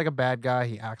looks like a bad guy.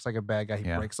 He acts like a bad guy. He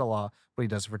Yeah. breaks the law, but he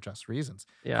does it for just reasons.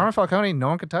 Yeah. Carmine Falcone, no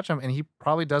one can touch him, and he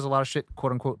probably does a lot of shit,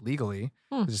 quote unquote, legally.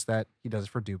 Hmm. It's just that he does it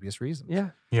for dubious reasons. Yeah.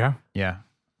 Yeah. Yeah,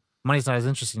 Money's not as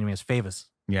interesting to me as favors.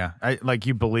 yeah. Like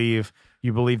you believe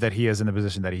that he is in the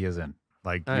position that he is in.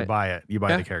 Like you Right. buy it. You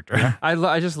buy Yeah. the character.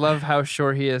 I just love how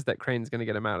sure he is that Crane's gonna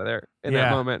get him out of there in that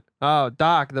Yeah. moment. Oh,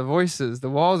 Doc, the voices, the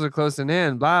walls are closing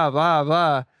in. Blah blah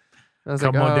blah. I was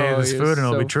Couple like, more days oh, of this you're food and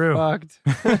it'll be so true.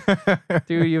 Fucked.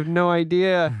 Dude, you have no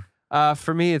idea.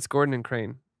 For me, it's Gordon and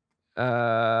Crane.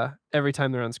 Every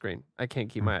time they're on screen, I can't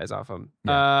keep my eyes off them.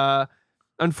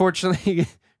 Unfortunately,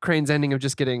 Crane's ending of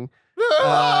just getting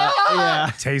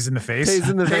yeah, Tase in the face. tased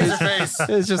in the Taser face. face.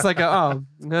 It's just like oh,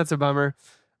 that's a bummer.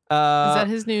 Is that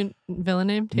his new villain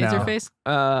name? no.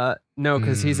 Taserface? No,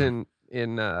 because he's in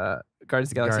Guardians of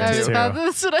the Galaxy Guardians 2. too.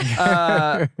 That's what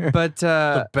I. But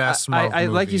The best I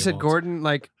Marvel like you movie said, of all Gordon.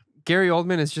 Like Gary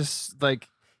Oldman is just like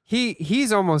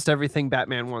he's almost everything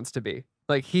Batman wants to be.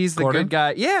 Like he's the Gordon? good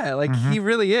guy. Yeah, like he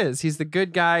really is. He's the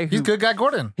good guy. He's good guy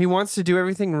Gordon. He wants to do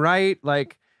everything right.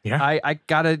 Like Yeah. I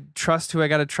gotta trust who I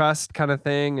gotta trust, kind of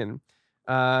thing, and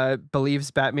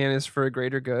believes Batman is for a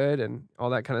greater good and all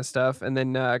that kind of stuff. And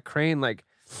then Crane, like,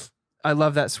 I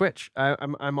love that switch.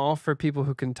 I'm all for people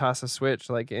who can toss a switch,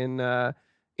 like in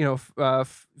Far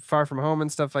From Home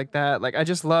and stuff like that. Like I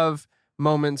just love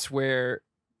moments where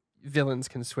villains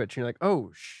can switch. You're like,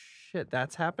 oh shit,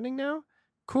 that's happening now.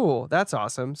 Cool, that's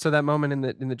awesome. So that moment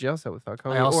in the jail cell with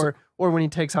Falcone, or when he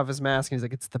takes off his mask and he's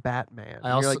like, "It's the Batman."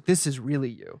 You're like, "This is really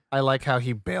you." I like how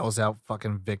he bails out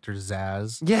fucking Victor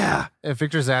Zsasz. Yeah,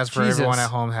 Victor Zsasz, for Jesus. everyone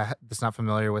at home that's not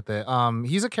familiar with it,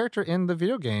 he's a character in the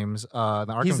video games. The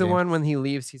Arkham he's the games. one when he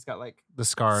leaves. He's got like The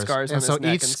scars, on and his so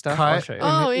neck each and stuff. I'll cut, show you.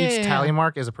 Oh, and yeah, each yeah, tally yeah.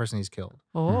 mark is a person he's killed,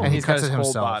 Oh, and he he's got cuts his it whole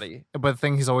himself. body. But the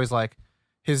thing he's always like,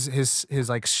 his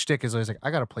like shtick is always like,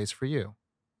 I got a place for you.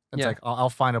 It's Yeah. like I'll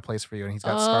find a place for you, and he's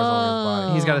got scars all over his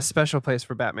body. He's got a special place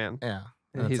for Batman. Yeah,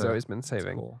 that he's that's always been that's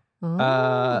saving. cool.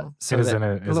 So It is that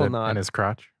in, little nod. his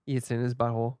crotch. It's in his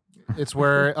butthole. It's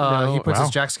where No. he puts Wow.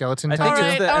 his Jack Skeleton I think tattoo.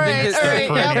 it's the- I think it's the all right.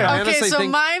 Yep. I Okay, honestly so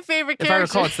think- my favorite If I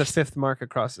character. recall, it's the 5th mark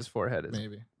across his forehead is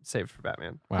Maybe. saved for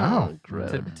Batman Wow.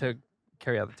 to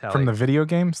carry out the tally. From the video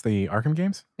games, the Arkham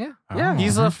games? Yeah. Oh. Yeah.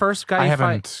 He's the first guy. I you haven't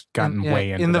fight gotten in,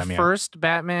 way into in the them yet. first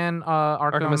Batman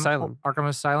Arkham Asylum. Arkham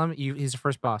Asylum. He's the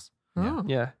first boss. Oh,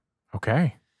 Yeah.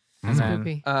 Okay. that's And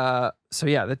then- spooky. So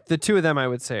yeah, the two of them I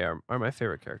would say are my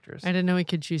favorite characters. I didn't know we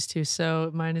could choose two,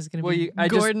 so mine is gonna be I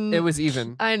Gordon. it was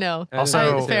even. I know.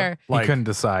 Also, Fair. He Like, couldn't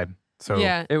decide. So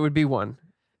Yeah. It would be one.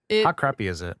 It, how crappy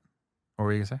is it? What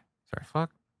were you gonna say? Sorry. Fuck.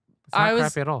 It's not I was-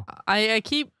 crappy at all. I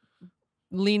keep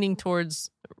leaning towards.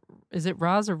 Is it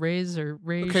Raz or Raze or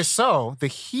Rage? Okay, so the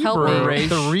Help me. Hebrew, Raish.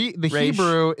 the Raish.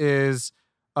 Hebrew is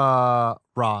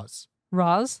Raz.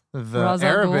 Raz, The Raz al Ghul?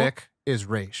 Arabic is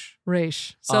Raish.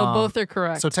 Raish. So both are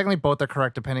correct. So technically both are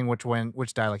correct depending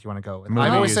which dialect you want to go with. Movie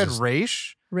I've always said uses-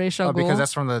 Raish Raish al because Ghul.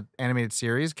 that's from the animated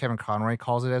series. Kevin Conroy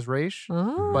calls it as Raish.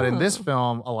 Oh. But in this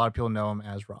film, a lot of people know him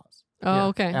as Raz. Oh, Yeah.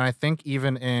 okay. And I think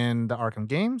even in the Arkham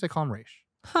games, they call him Raish.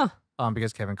 Huh.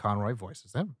 Because Kevin Conroy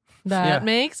voices him. That Yeah.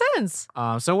 makes sense.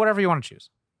 So whatever you want to choose.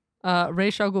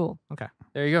 Raish al Ghul.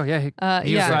 There you go. Yeah.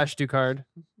 He Yeah. slash Ducard.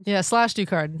 Yeah. Slash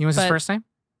Ducard. You was his But first name?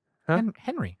 Huh?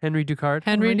 Henry. Henry Ducard.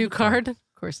 Henry Ducard. Of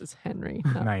course, it's Henry.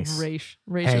 Not Nice. Raish.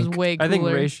 Raish is Hank. way cooler. I think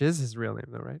Raish is his real name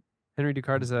though, right? Henry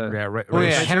Ducard is a. Yeah, Oh yeah,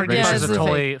 Raish- Henry Raish Yeah, Ducard it's is a a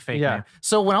totally fake Yeah. name.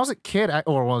 So when I was a kid,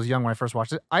 or when I was young when I first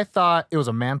watched it, I thought it was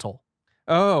a mantle.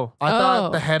 Oh. I thought Oh.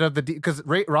 the head of the because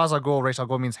Ra's al Ghul, Raish al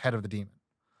Ghul means head of the demon.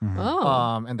 Mhm.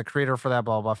 Oh. And the creator for that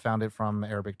blah blah found it from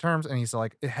Arabic terms, and he's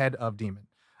like head of demon.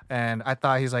 And I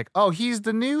thought he's like, oh, he's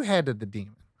the new head of the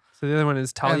demon. So the other one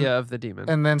is Talia of the Demon.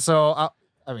 And then so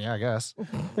I mean, yeah, I guess.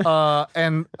 It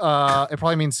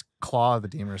probably means claw of the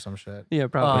demon or some shit. yeah,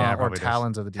 probably. Yeah, it or probably does.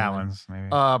 talons of the demon. Talons, maybe.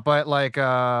 But like,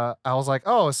 I was like,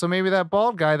 oh, so maybe that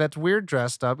bald guy that's weird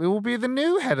dressed up, it will be the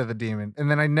new head of the demon. And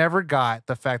then I never got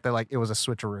the fact that like it was a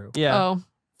switcheroo yeah. Oh.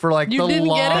 for like You the didn't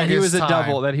get it? longest He was a time.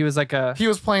 double. That he was like a. He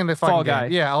was playing the fucking Fall game. guy.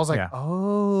 Yeah, I was like, Yeah.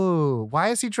 oh, why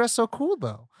is he dressed so cool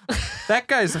though? That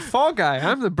guy's a fall guy.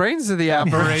 I'm the brains of the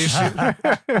operation.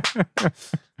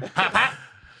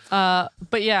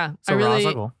 But yeah, So I really, Ra's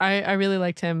al Ghul. I really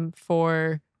liked him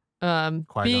for Qui-Gon.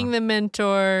 being the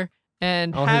mentor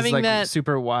and All having his like that.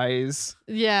 super wise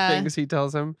Yeah. things he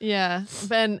tells him. Yeah,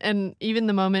 and even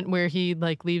the moment where he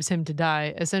like leaves him to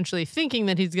die, essentially thinking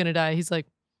that he's gonna die, he's like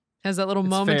has that little It's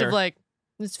moment fair. of like,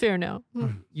 it's fair now.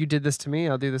 You did this to me.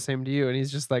 I'll do the same to you. And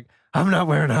he's just like, I'm not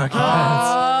wearing hockey Oh.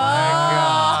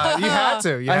 pants. You had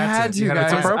to. You I had had to, You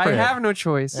guys. to. I appropriate. have no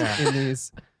choice Yeah. in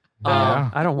these. Yeah.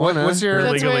 I don't want to. What's your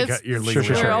That's where it's- you're Sure, legally sure,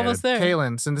 sure. We're obligated. almost there.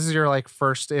 Kaylin, since this is your like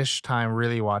first-ish time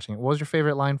really watching it, what was your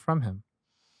favorite line from him?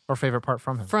 Or favorite part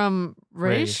from him? From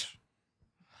Raish? Raish.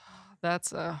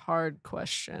 That's a hard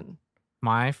question.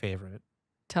 My favorite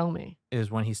Tell me.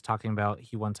 is when he's talking about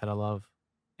he once had a love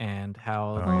and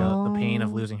how Oh, the pain of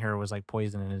Oh. losing her was like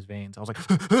poison in his veins. I was like,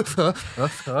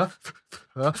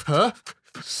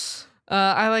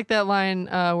 I like that line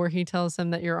where he tells them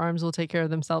that your arms will take care of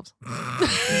themselves.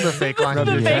 The fake line. The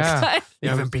fake Yeah. line. You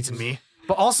haven't beaten me.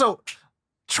 But also,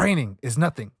 training is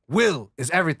nothing. Will is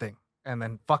everything. And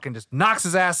then fucking just knocks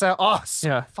his ass out. Oh, so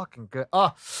Yeah. fucking good.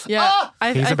 Oh, Yeah, ah!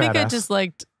 I He's a think I badass. just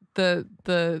liked the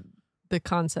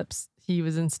concepts he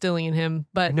was instilling in him,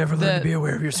 but Never learn the- to be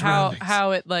aware of your surroundings.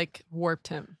 how it like warped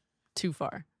him too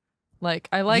far. Like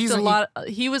I liked He's a an lot.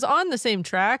 He was on the same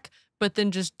track, but then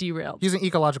just derailed. He's an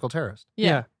ecological terrorist.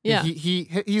 Yeah, yeah,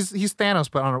 He's Thanos,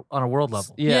 but on a world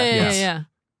level. yeah, yeah, Yes. yeah.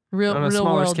 Real, on a real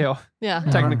smaller world. scale. Yeah.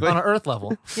 Technically. on an Earth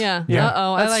level. Yeah. Yeah.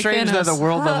 Uh-oh. That's I like strange Thanos. that the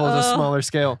world level is a Uh-oh. smaller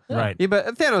scale. Right. Yeah,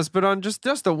 but Thanos, but on just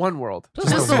the one world. Just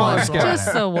the the smaller one. scale.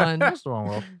 Just the one. That's the one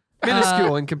world.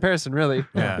 Minuscule in comparison, really.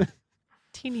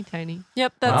 Teeny tiny.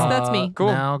 Yep, that's me. Cool.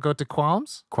 Now go to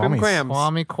qualms. Qualms. Quams.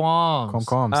 Qualmy qualms.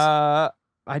 Qualms.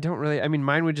 I don't really. I mean,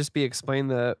 mine would just be explain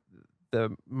the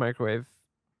microwave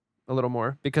a little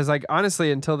more because, like,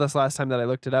 honestly, until this last time that I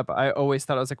looked it up, I always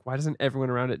thought I was like, why doesn't everyone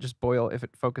around it just boil if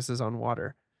it focuses on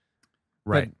water?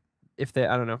 Right. If they,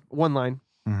 I don't know, one line,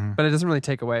 Mhm. but it doesn't really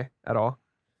take away at all.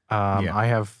 Yeah. I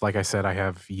have, like I said, I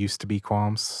have used to be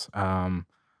qualms.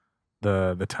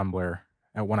 The Tumblr.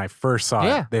 When I first saw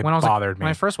it, it when I was bothered me. When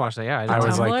I first watched it, I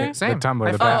was Tumblr? like, the Same.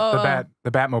 Tumblr,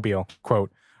 the Batmobile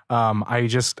quote.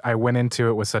 I went into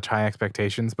it with such high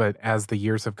expectations, but as the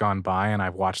years have gone by and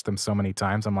I've watched them so many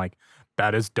times, I'm like,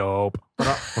 that is dope.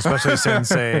 Especially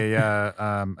since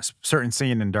a certain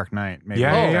scene in Dark Knight made,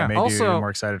 Yeah. made you Also, more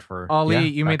excited for Ollie, yeah,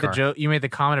 you that made the car. joke. You made the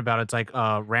comment about it. It's like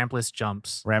rampless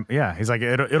jumps. Yeah, he's like,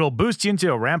 it'll boost you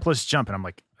into a rampless jump. And I'm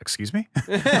like, excuse me?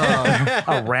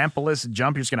 A rampless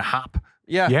jump? You're just going to hop?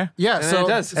 Yeah. Yeah. Yeah. And So it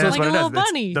does. And that's like what a it little does.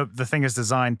 bunny. The thing is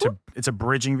designed to, it's a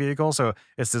bridging vehicle. So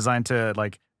it's designed to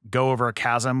like go over a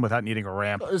chasm without needing a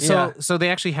ramp. So they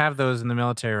actually have those in the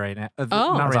military right now. Oh.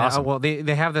 Not That's right awesome. now. Well,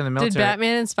 they have them in the Did military.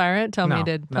 Batman inspire it? Tell me, No,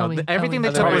 did. no, Tell me. everything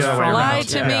tell they me. took was Yeah, from Lie the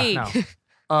to military. me.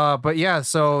 No. but yeah,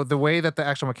 so the way that the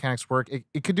actual mechanics work,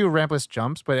 it could do rampless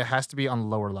jumps, but it has to be on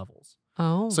lower levels.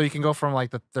 Oh. So you can go from like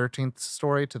the 13th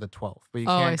story to the 12th, but you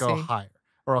Oh, can't I go see. higher,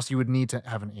 or else you would need to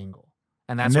have an angle.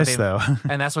 And In that's what this, they though,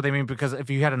 and that's what they mean because if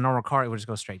you had a normal car, it would just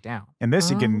go straight down in this,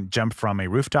 you Oh. can jump from a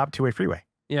rooftop to a freeway.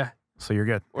 Yeah. So you're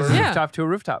good. Or Yeah. rooftop to a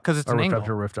rooftop. because it's Or an rooftop angle.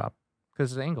 to a rooftop.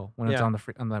 Because it's an angle when it's Yeah.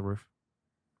 on the roof.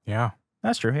 Yeah.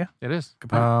 That's true, yeah. It is. Good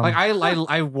point. Um, Like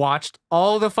I watched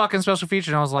all the fucking special features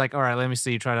and I was like, all right, let me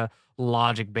see you try to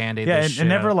logic band-aid Yeah, this it shit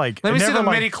never up. like... Let it me see never, the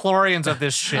like, midi-chlorians of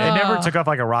this shit. It never Oh. took off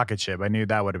like a rocket ship. I knew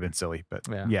that would have been silly, but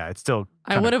Yeah. yeah, it's still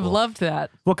I kinda would have cool. loved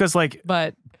that, Well, because like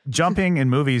but jumping in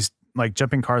movies, like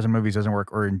jumping cars in movies doesn't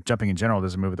work, or jumping in general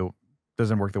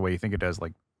doesn't work the way you think it does.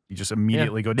 Like you just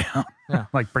immediately go down, Yeah.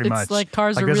 like pretty it's much. like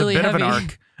cars Like are there's really a bit heavy. of an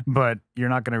arc, but you're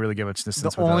not going to really give it distance.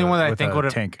 The with only a, one that I with think a would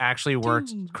have tank. actually worked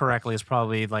Dude. correctly is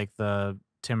probably like the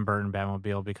Tim Burton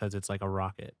Batmobile because it's like a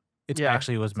rocket. It Yeah,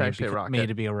 actually was made, actually a rocket. made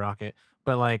to be a rocket.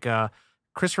 But like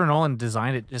Christopher Nolan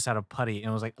designed it just out of putty and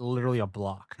it was like literally a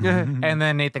block. And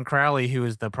then Nathan Crowley, who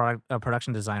is the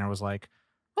production designer, was like,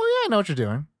 Oh yeah, I know what you're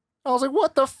doing. I was like,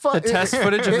 what the fuck? The test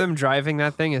footage of them driving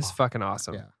that thing is fucking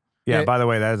awesome. Yeah. Yeah. It- By the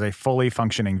way, that is a fully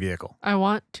functioning vehicle. I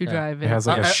want to Yeah. drive It it. has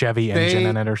like a Chevy engine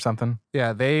in it or something.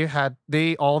 Yeah,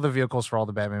 all the vehicles for all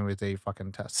the Batman movies they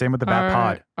fucking tested. Same with the Bat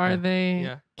Pod. Are Yeah. they?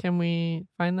 Yeah. Can we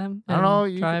find them? I don't know,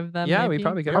 and you drive them. Yeah, we maybe?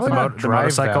 probably could. Probably The, not the drive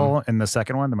motorcycle in the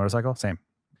second one, the motorcycle, same.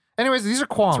 Anyways, these are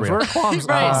qualms. It's real. What are qualms?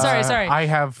 Right, sorry. I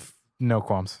have no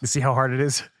qualms. You see how hard it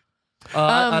is?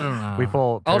 I don't know. We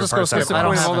pull. I'll just go skip. What's the I don't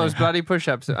point of have all any. those bloody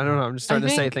push-ups? I don't know. I'm just starting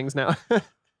to say think- things now.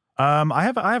 I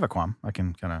have a qualm. I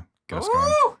can kind of get us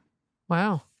going.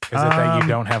 Wow. Is it that you Um,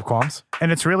 don't have qualms?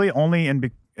 And it's really only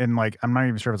in like, I'm not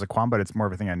even sure if it's a qualm, but it's more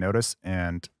of a thing I noticed,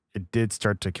 and it did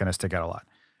start to kind of stick out a lot.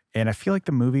 And I feel like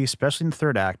the movie, especially in the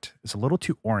third act, is a little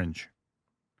too orange.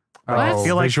 I What?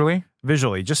 feel like Visually?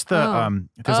 visually, just the Oh.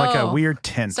 there's like a Oh. weird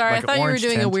tint. Sorry, like I thought an you were orange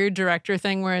doing a tint. weird director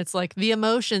thing where it's like the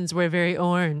emotions were very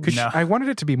orange. No. I wanted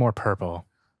it to be more purple.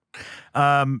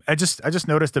 I just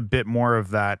noticed a bit more of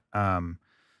that.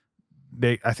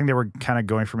 I think they were kind of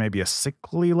going for maybe a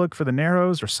sickly look for the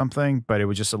Narrows or something, but it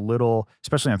was just a little,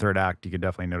 especially in the third act, you could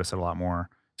definitely notice it a lot more.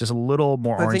 Just a little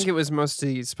more I orange. think it was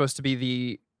mostly supposed to be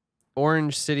the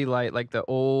orange city light, like the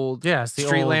old yeah, it's the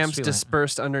street old lamps street lamp.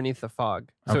 dispersed underneath the fog.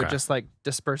 So Okay. it just like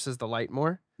disperses the light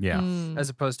more yeah. Mm. as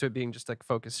opposed to it being just like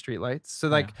focused street lights. So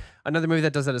like another movie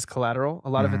that does that is Collateral. A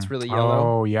lot of it's really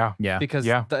yellow Oh, yeah. Yeah. because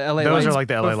yeah. the LA Those are lights, like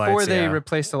the LA before lights, they yeah.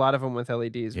 replaced a lot of them with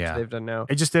LEDs, which Yeah. they've done now.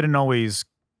 It just didn't always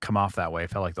come off that way.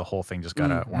 It felt like the whole thing just got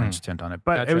an orange tint on it.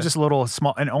 But it Gotcha. was just a little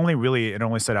small, and it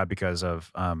only stood out because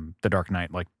of The Dark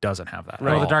Knight, like doesn't have that. at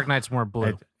Well, the all. Dark Knight's more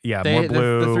blue. Yeah, They- more the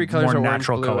blue, three colors more are orange,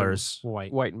 natural blue, and colors.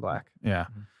 White. White and black. Yeah.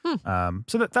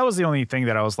 So that was the only thing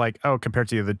that I was like, oh, compared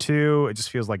to the other two, it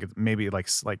just feels like it's maybe like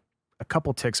a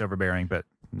couple ticks overbearing, but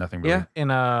nothing really. Yeah.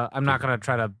 And I'm not gonna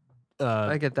try to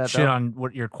I get that, shit though. on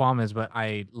what your qualm is, but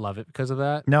I love it because of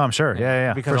that. No, I'm sure.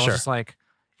 Yeah, Because for I was sure. just like,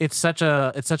 it's such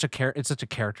a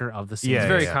character of the scene. Yeah, It's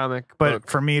very yeah. comic But book.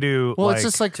 for me to Well, like, it's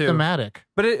just like too. thematic.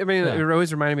 But it Yeah.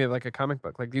 always reminded me of like a comic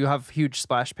book. Like you have huge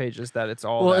splash pages that it's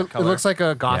all Well, that it color. looks like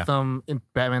a Gotham in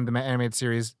Batman the animated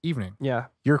series evening. yeah.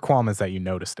 Your qualm is that you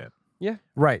noticed it.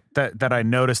 right that I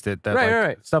noticed it that Right, like,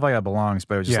 right. stuff like that belongs,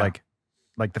 but it was just Yeah.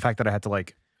 like the fact that I had to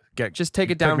like Just take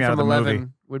it took down me out from of the movie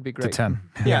 11 would be to great. 10.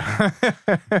 Yeah.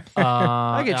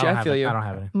 I get you. I feel you. I don't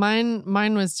have any.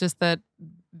 Mine was just that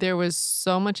there was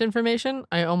so much information.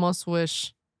 I almost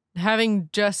wish, having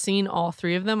just seen all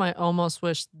three of them, I almost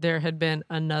wish there had been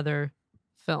another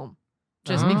film.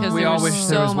 Just because We there all was wish so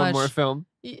there was much. one more film.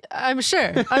 I'm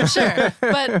sure.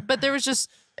 But there was just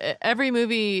every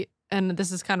movie, and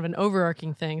this is kind of an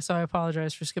overarching thing, so I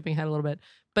apologize for skipping ahead a little bit.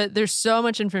 But there's so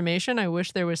much information. I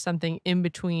wish there was something in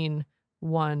between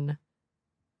 1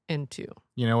 and 2.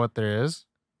 You know what there is?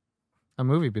 A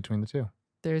movie between the two.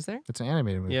 There's there? It's an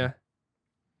animated movie. Yeah.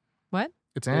 What?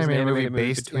 It's an There's an animated movie animated movie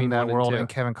based between in that 1 and world, 2. and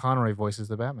Kevin Conroy voices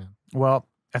the Batman. Well,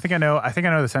 I think I know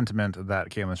the sentiment that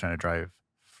Caitlin's trying to drive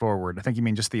forward. I think you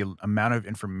mean just the amount of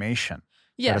information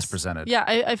that is presented. Yeah,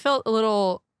 I felt a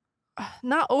little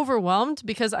not overwhelmed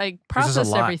because I This is a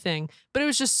processed lot. everything, but it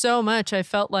was just so much. I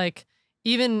felt like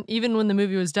even when the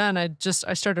movie was done, I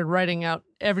started writing out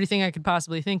everything I could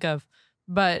possibly think of,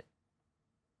 but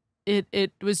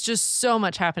it was just so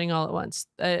much happening all at once.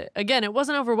 Again, it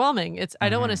wasn't overwhelming. I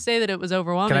don't want to say that it was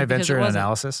overwhelming. Can I because venture it an wasn't.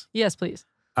 analysis? Yes, please.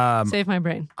 Save my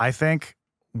brain. I think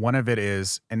one of it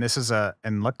is, and this is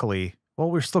and luckily, well,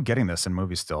 we're still getting this in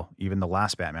movies still. Even the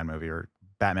last Batman movie or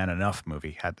Batman Enough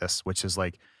movie had this, which is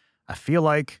like, I feel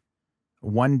like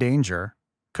one danger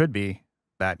could be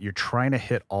that you're trying to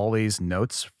hit all these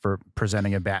notes for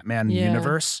presenting a Batman Yeah.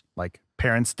 universe, like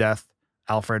parents' death,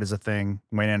 Alfred is a thing,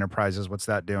 Wayne Enterprises, what's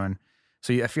that doing?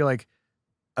 So I feel like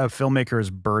a filmmaker is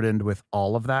burdened with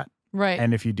all of that. Right.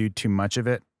 And if you do too much of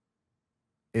it,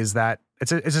 is that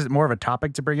it's more of a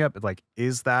topic to bring up? Like,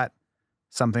 is that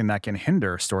something that can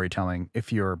hinder storytelling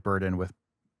if you're burdened with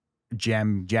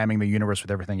jamming the universe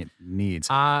with everything it needs?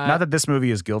 Not that this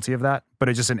movie is guilty of that, but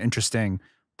it's just an interesting.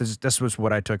 This was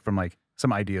what I took from like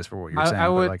some ideas for what you're saying. I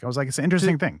was like, it's an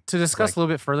interesting thing To discuss like- a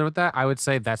little bit further with that, I would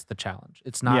say that's the challenge.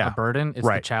 It's not Yeah. a burden. It's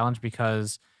Right. the challenge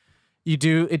because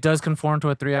it does conform to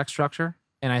a 3-act structure.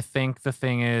 And I think the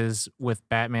thing is with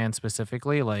Batman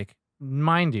specifically, like,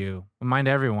 mind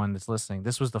everyone that's listening,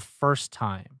 this was the first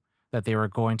time that they were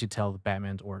going to tell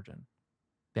Batman's origin.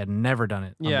 They had never done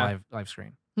it on live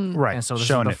screen. right? And so this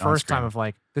showing is the it on first time screen. of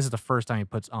like, this is the first time he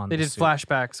puts on They the did suit.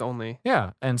 flashbacks only.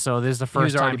 Yeah. And so this is the He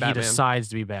was first already time he Batman. decides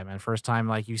to be Batman. First time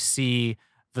like you see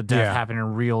the death Yeah. happen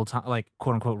in real time, like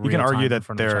quote unquote real You can time argue in that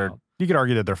front of the they're child. you could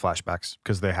argue that they're flashbacks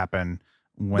because they happen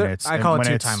when They're- it's I call it when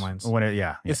two it's- timelines. When it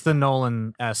yeah. It's the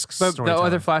Nolan-esque But the storytelling.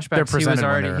 other They're flashbacks, presented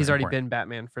when they're he's already important. been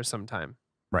Batman for some time.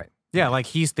 Yeah, like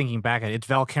he's thinking back at it. It's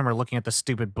Val Kilmer looking at the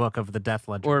stupid book of the Death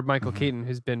Ledger. Or Michael Keaton,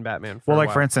 who's been Batman for Well, a like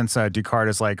while. for instance, Ducard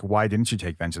is like, "Why didn't you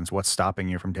take vengeance? What's stopping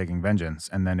you from taking vengeance?"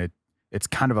 And then it's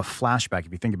kind of a flashback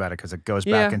if you think about it, because it goes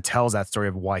back Yeah. and tells that story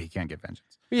of why he can't get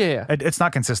vengeance. Yeah. It's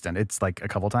not consistent. It's like a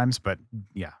couple times, but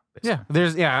yeah,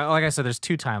 yeah, like I said, there's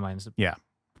two timelines. Yeah.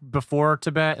 Before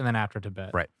Tibet and then after Tibet.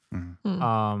 right.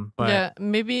 Mhm. But yeah,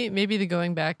 maybe the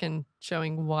going back and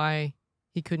showing why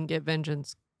he couldn't get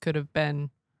vengeance could have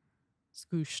been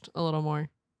scooshed a little more.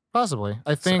 Possibly.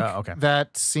 I think okay.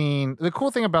 that scene, the cool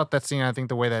thing about that scene, I think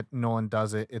the way that Nolan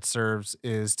does it, it serves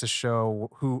is to show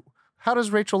how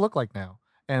does Rachel look like now?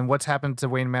 And what's happened to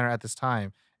Wayne Manor at this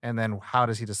time? And then how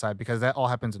does he decide? Because that all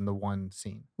happens in the one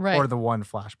scene. Right. Or the one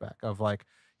flashback of like,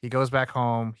 he goes back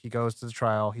home, he goes to the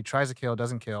trial, he tries to kill,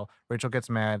 doesn't kill. Rachel gets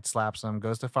mad, slaps him,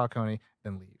 goes to Falcone,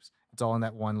 then leaves. It's all in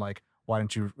that one, like, why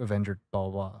didn't you avenge her, blah,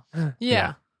 blah, blah.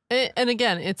 Yeah. And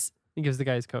again, He gives the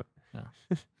guy his coat.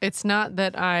 it's not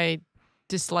that I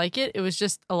dislike it. It was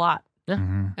just a lot.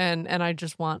 Mhm. And I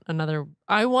just want another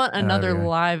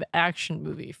live action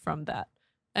movie from that.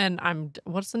 And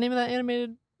what's the name of that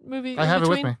animated movie? I in have it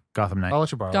with between? me. Gotham Knight. I'll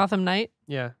let you borrow it. Gotham Knight.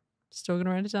 Yeah. Still gonna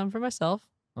write it down for myself.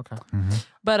 Okay. Mhm.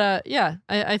 But yeah,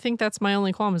 I think that's my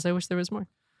only qualm is I wish there was more.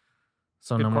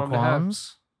 So Good no more qualm to have.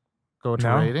 qualms. Go to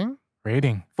No. rating.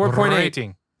 Rating. 4.8.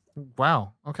 Rating.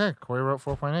 Wow. Okay. Corey wrote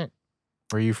 4.8.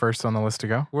 Were you first on the list to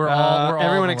go? We're all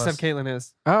everyone on the except list. Caitlin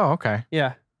is. Oh, okay. Yeah.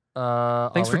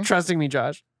 Thanks for Ollie? trusting me,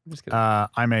 Josh. I'm just kidding.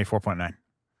 I'm a 4.9.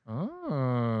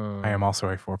 Oh. I am also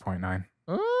a 4.9.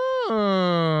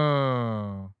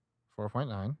 Oh.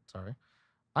 4.9. Sorry.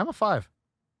 I'm a 5.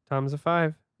 Tom's a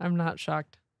 5. I'm not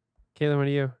shocked. Caitlin, what are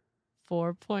you?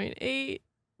 4.8.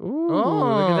 Ooh,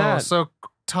 look at that. So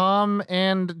Tom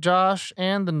and Josh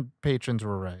and the patrons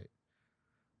were right.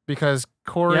 Because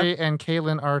Corey and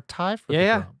Caitlin are tied for the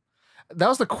Yeah. grump. That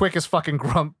was the quickest fucking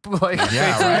grump like Yeah,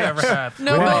 face right? we ever had.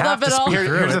 No We didn't build have up at to all. speed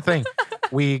through Here's it. the thing.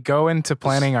 We go into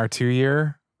planning our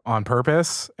 2-year on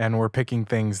purpose, and we're picking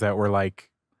things that we're like,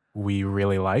 we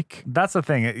really like. That's the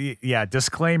thing. Yeah,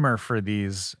 disclaimer for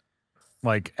these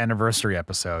like anniversary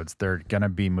episodes. They're gonna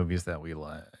be movies that we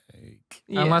like.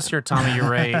 Yeah. Unless you're Tommy, you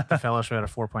rate The Fellowship at a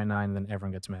 4.9, and then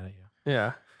everyone gets mad at you.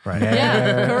 Yeah. Right.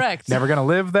 Yeah, correct. Never gonna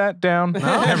live that down.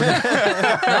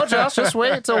 No, Josh, just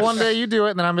wait till one day you do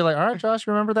it, and then I'll be like, all right, Josh,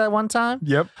 remember that one time?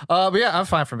 Yep. But yeah, I'm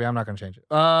fine for me. I'm not gonna change it.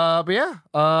 But yeah,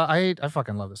 I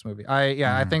fucking love this movie.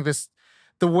 I think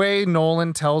the way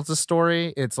Nolan tells the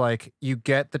story, it's like you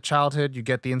get the childhood, you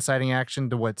get the inciting action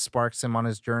to what sparks him on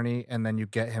his journey, and then you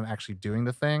get him actually doing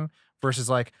the thing. Versus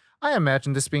like, I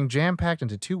imagine this being jam packed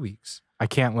into 2 weeks. I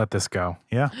can't let this go.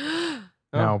 Yeah.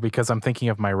 No, because I'm thinking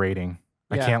of my rating.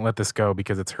 I Yeah. can't let this go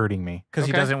because it's hurting me. Because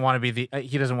he Okay. doesn't want to be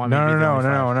he doesn't want me to be No, the only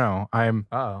five. no.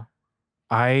 Uh-oh.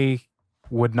 I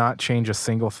would not change a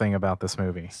single thing about this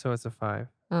movie. So it's a 5.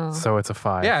 Oh, So it's a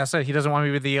 5. Yeah, so he doesn't want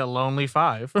me to be the lonely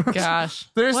 5. gosh.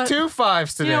 There's What? 2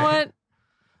 5s today. You know what?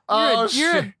 Oh,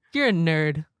 you're a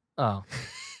nerd. Oh.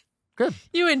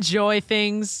 You enjoy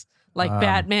things like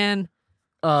Batman.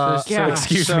 So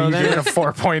Excuse so me, then you're a it's-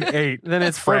 4.8. Then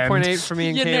it's friend. 4.8 for me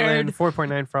and You Caitlin, nerd.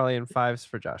 4.9 for Ollie, and 5s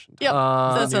for Josh and Tom. Yep,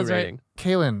 that New sounds right. rating.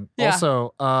 Kaylin, Yeah.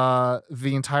 also,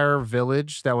 the entire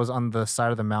village that was on the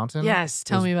side of the mountain. Yes,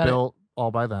 tell was me about built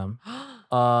all by them.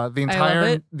 The love entire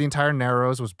it. the entire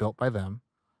Narrows was built by them.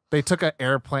 They took a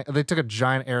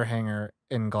giant air hangar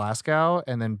in Glasgow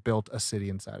and then built a city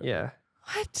inside of it. Yeah.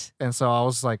 What? And so I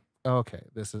was like, okay,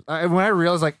 this is when I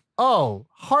realized like, oh,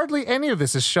 hardly any of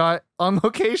this is shot on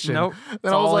location. Nope. Then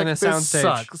It's I was all like, in a this soundstage.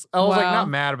 sucks. I was like Wow. not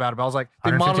mad about it, but I was like, they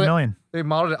 150 modeled it. million. They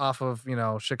modeled it off of,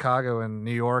 Chicago and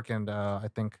New York and I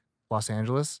think Los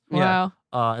Angeles. Yeah.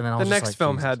 Wow. And then I The was just next like,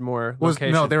 film Jesus. had more Was-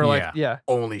 location. no, they were like Yeah. Yeah.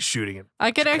 only shooting it.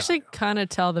 I could actually Chicago. kind of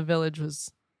tell the village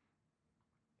was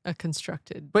a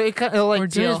constructed. But it kind of like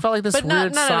to me, Ordeal. it felt like this But not-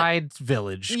 weird not a- side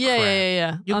village. Yeah, crap.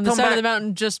 yeah. You On the come side of back- the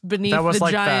mountain, just beneath That was the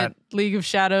like giant League of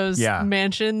Shadows Yeah.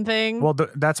 mansion thing. Well,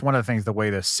 that's one of the things, the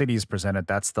way the city's presented,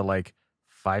 that's the like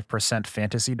 5%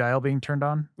 fantasy dial being turned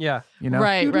on, Yeah. you know?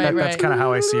 Right. That's kind of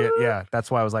how I see it. Yeah. That's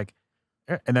why I was like,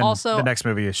 and then Also- the next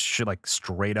movie is like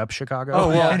straight up Chicago. Oh,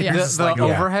 well, And yeah. it's The like, yeah.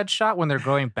 overhead shot when they're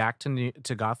going back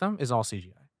to Gotham is all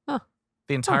CGI. Huh.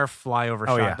 The entire flyover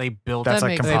Oh, shot yeah. they built. That's That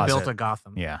like makes they composite. built a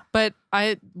Gotham. Yeah. But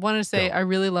I want to say Dope. I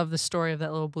really love the story of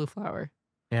that little blue flower.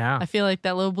 Yeah. I feel like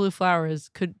that little blue flower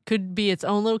could be its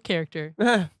own little character.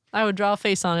 I would draw a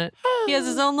face on it. He has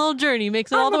his own little journey,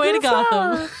 makes it all the way to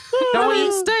Gotham. Don't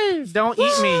eat Steve. Don't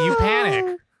eat me. You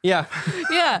panic. Yeah.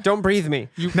 Yeah. Don't breathe me.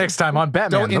 Next time on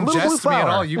Batman, Don't the little blue ingest me at flower.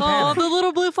 all. You Oh, panic. the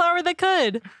little blue flower that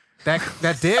could.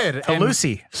 That did. To and,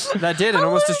 Lucy. That did and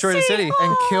almost destroyed the city.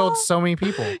 and killed so many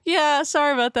people. Yeah,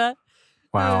 sorry about that.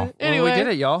 Wow. Anyway, Well, we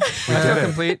did it, y'all. We did feel it.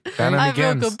 complete. Batman I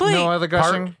feel Begins. complete. No other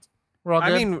gushing. We're all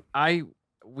good. I mean,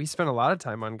 we spent a lot of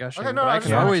time on gushing, Okay, no, but I I just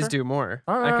can wanna always make sure. do more.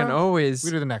 All I can right. always.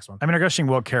 We do the next one. I mean, our gushing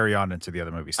will carry on into the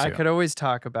other movies too. I could always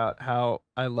talk about how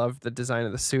I loved the design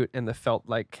of the suit and the felt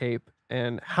like cape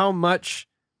and how much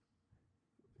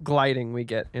gliding we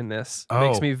get in this.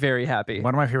 Makes Oh. me very happy.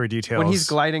 One of my favorite details. When he's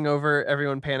gliding over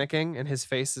everyone panicking and his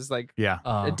face is like yeah.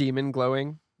 a demon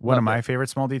glowing. One of Loved my it. favorite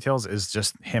small details is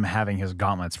just him having his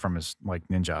gauntlets from his like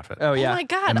ninja outfit. Oh Oh yeah. my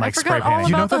god, And, I like, forgot spray all painting.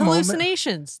 You know about the the moment-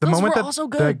 hallucinations. The Those moment were that also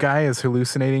the good. guy is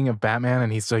hallucinating of Batman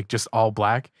and he's like just all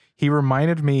black, he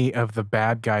reminded me of the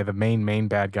bad guy, the main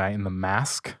bad guy in The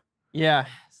Mask. Yeah.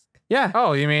 Yeah.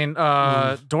 Oh, you mean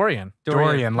Dorian?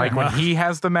 Dorian. Like when he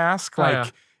has the mask, Oh, like yeah.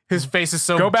 His face is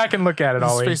so. go back and look at it,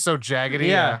 His Ollie. face so jaggedy.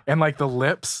 Yeah. And like the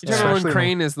lips. You talking about when especially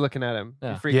Crane is looking at him.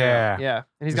 Yeah. You freak Yeah. out. Yeah. And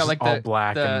he's It's got just like all the,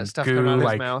 black the and stuff goo, coming out of his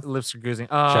like, mouth. lips are goozing.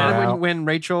 Shout And out. when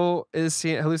Rachel is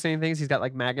hallucinating things, he's got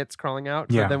like maggots crawling out.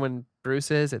 Yeah. But then when Bruce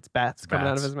is, it's bats coming out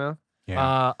of Bats. his mouth.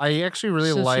 Yeah. I actually really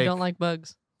so she like don't like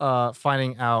bugs.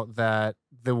 finding out that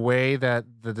the way that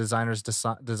the designers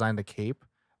designed the cape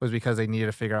was because they needed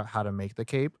to figure out how to make the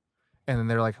cape. And then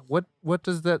they're like, what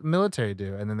does the military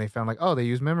do? And then they found like, oh, they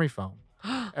use memory foam.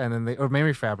 And then or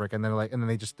memory fabric, and then and then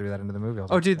they just threw that into the movie. I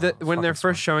was Oh, like, dude, wow, when they're fucking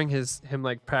first showing him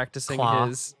like practicing Claw.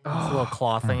 his smart. This little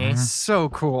claw thingy. so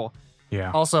cool.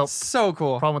 yeah. Also, So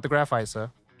cool. problem with the graphite, so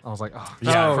I was like, oh,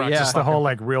 Oh, yeah. Just the whole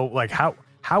like real like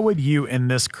how would you in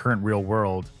this current real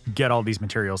world get all these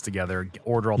materials together,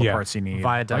 order all the Yeah. parts you need?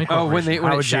 Via dummy Like, Oh, when how it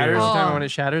would you- shatters, Oh. you're talking about when it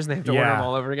shatters, and they have to order Yeah. them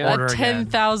all over again. Order again.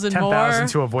 10,000 more. 10,000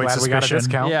 to avoid Glad we got a suspicion.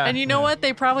 discount. Yeah. And you know what?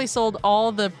 They probably sold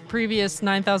all the previous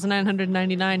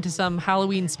 9,999 to some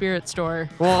Halloween spirit store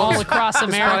all across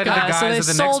probably the America. guys So they of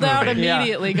the next sold out movie. Yeah.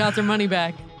 immediately, got their money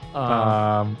back.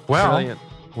 Well, Brilliant.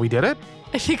 we did it.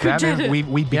 I think we That did means it.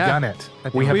 we begun it.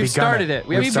 We have We've begun started it.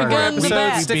 We have We've two more begun the episodes.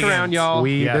 bat. Stick around, y'all.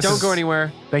 Yes. Don't go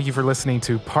anywhere. Thank you for listening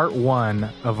to part 1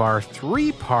 of our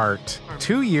 3-part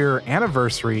 2-year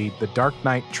anniversary, The Dark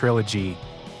Knight Trilogy.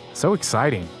 So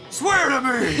exciting. Swear to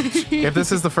me! If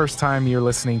this is the first time you're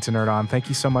listening to Nerd On, thank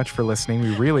you so much for listening.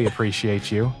 We really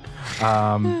appreciate you.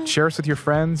 Share us with your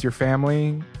friends, your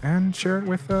family, and share it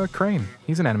with Crane.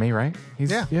 He's an enemy, right?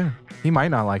 Yeah. He might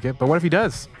not like it, but what if he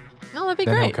does? Oh, that'd be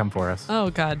Then great. he'll come for us.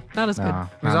 Oh God, not as good. No,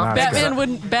 not as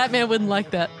good. Batman wouldn't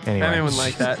like that. Anyway. Batman wouldn't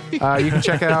like that. You can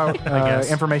check out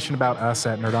information about us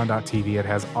at nerdon.tv. It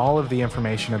has all of the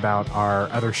information about our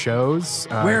other shows.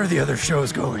 Where are the other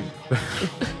shows going?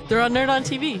 They're on Nerd on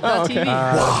TV. Oh, okay.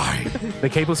 Why? The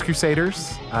Capeless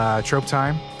Crusaders, Trope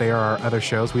Time. They are our other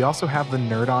shows. We also have the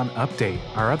Nerd On Update,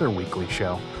 our other weekly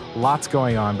show. Lots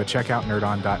going on, but check out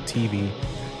nerdon.tv.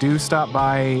 Do stop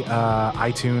by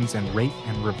iTunes and rate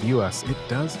and review us. It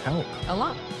does help A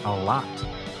lot. a lot.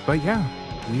 But yeah,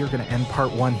 we are going to end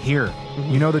part 1 here.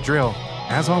 You know the drill.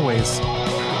 As always,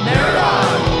 Nerd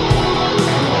on.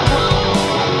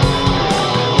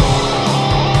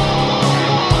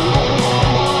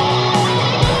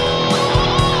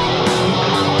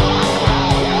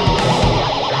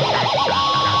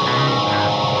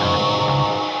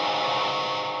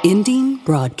 Ending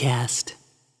broadcast.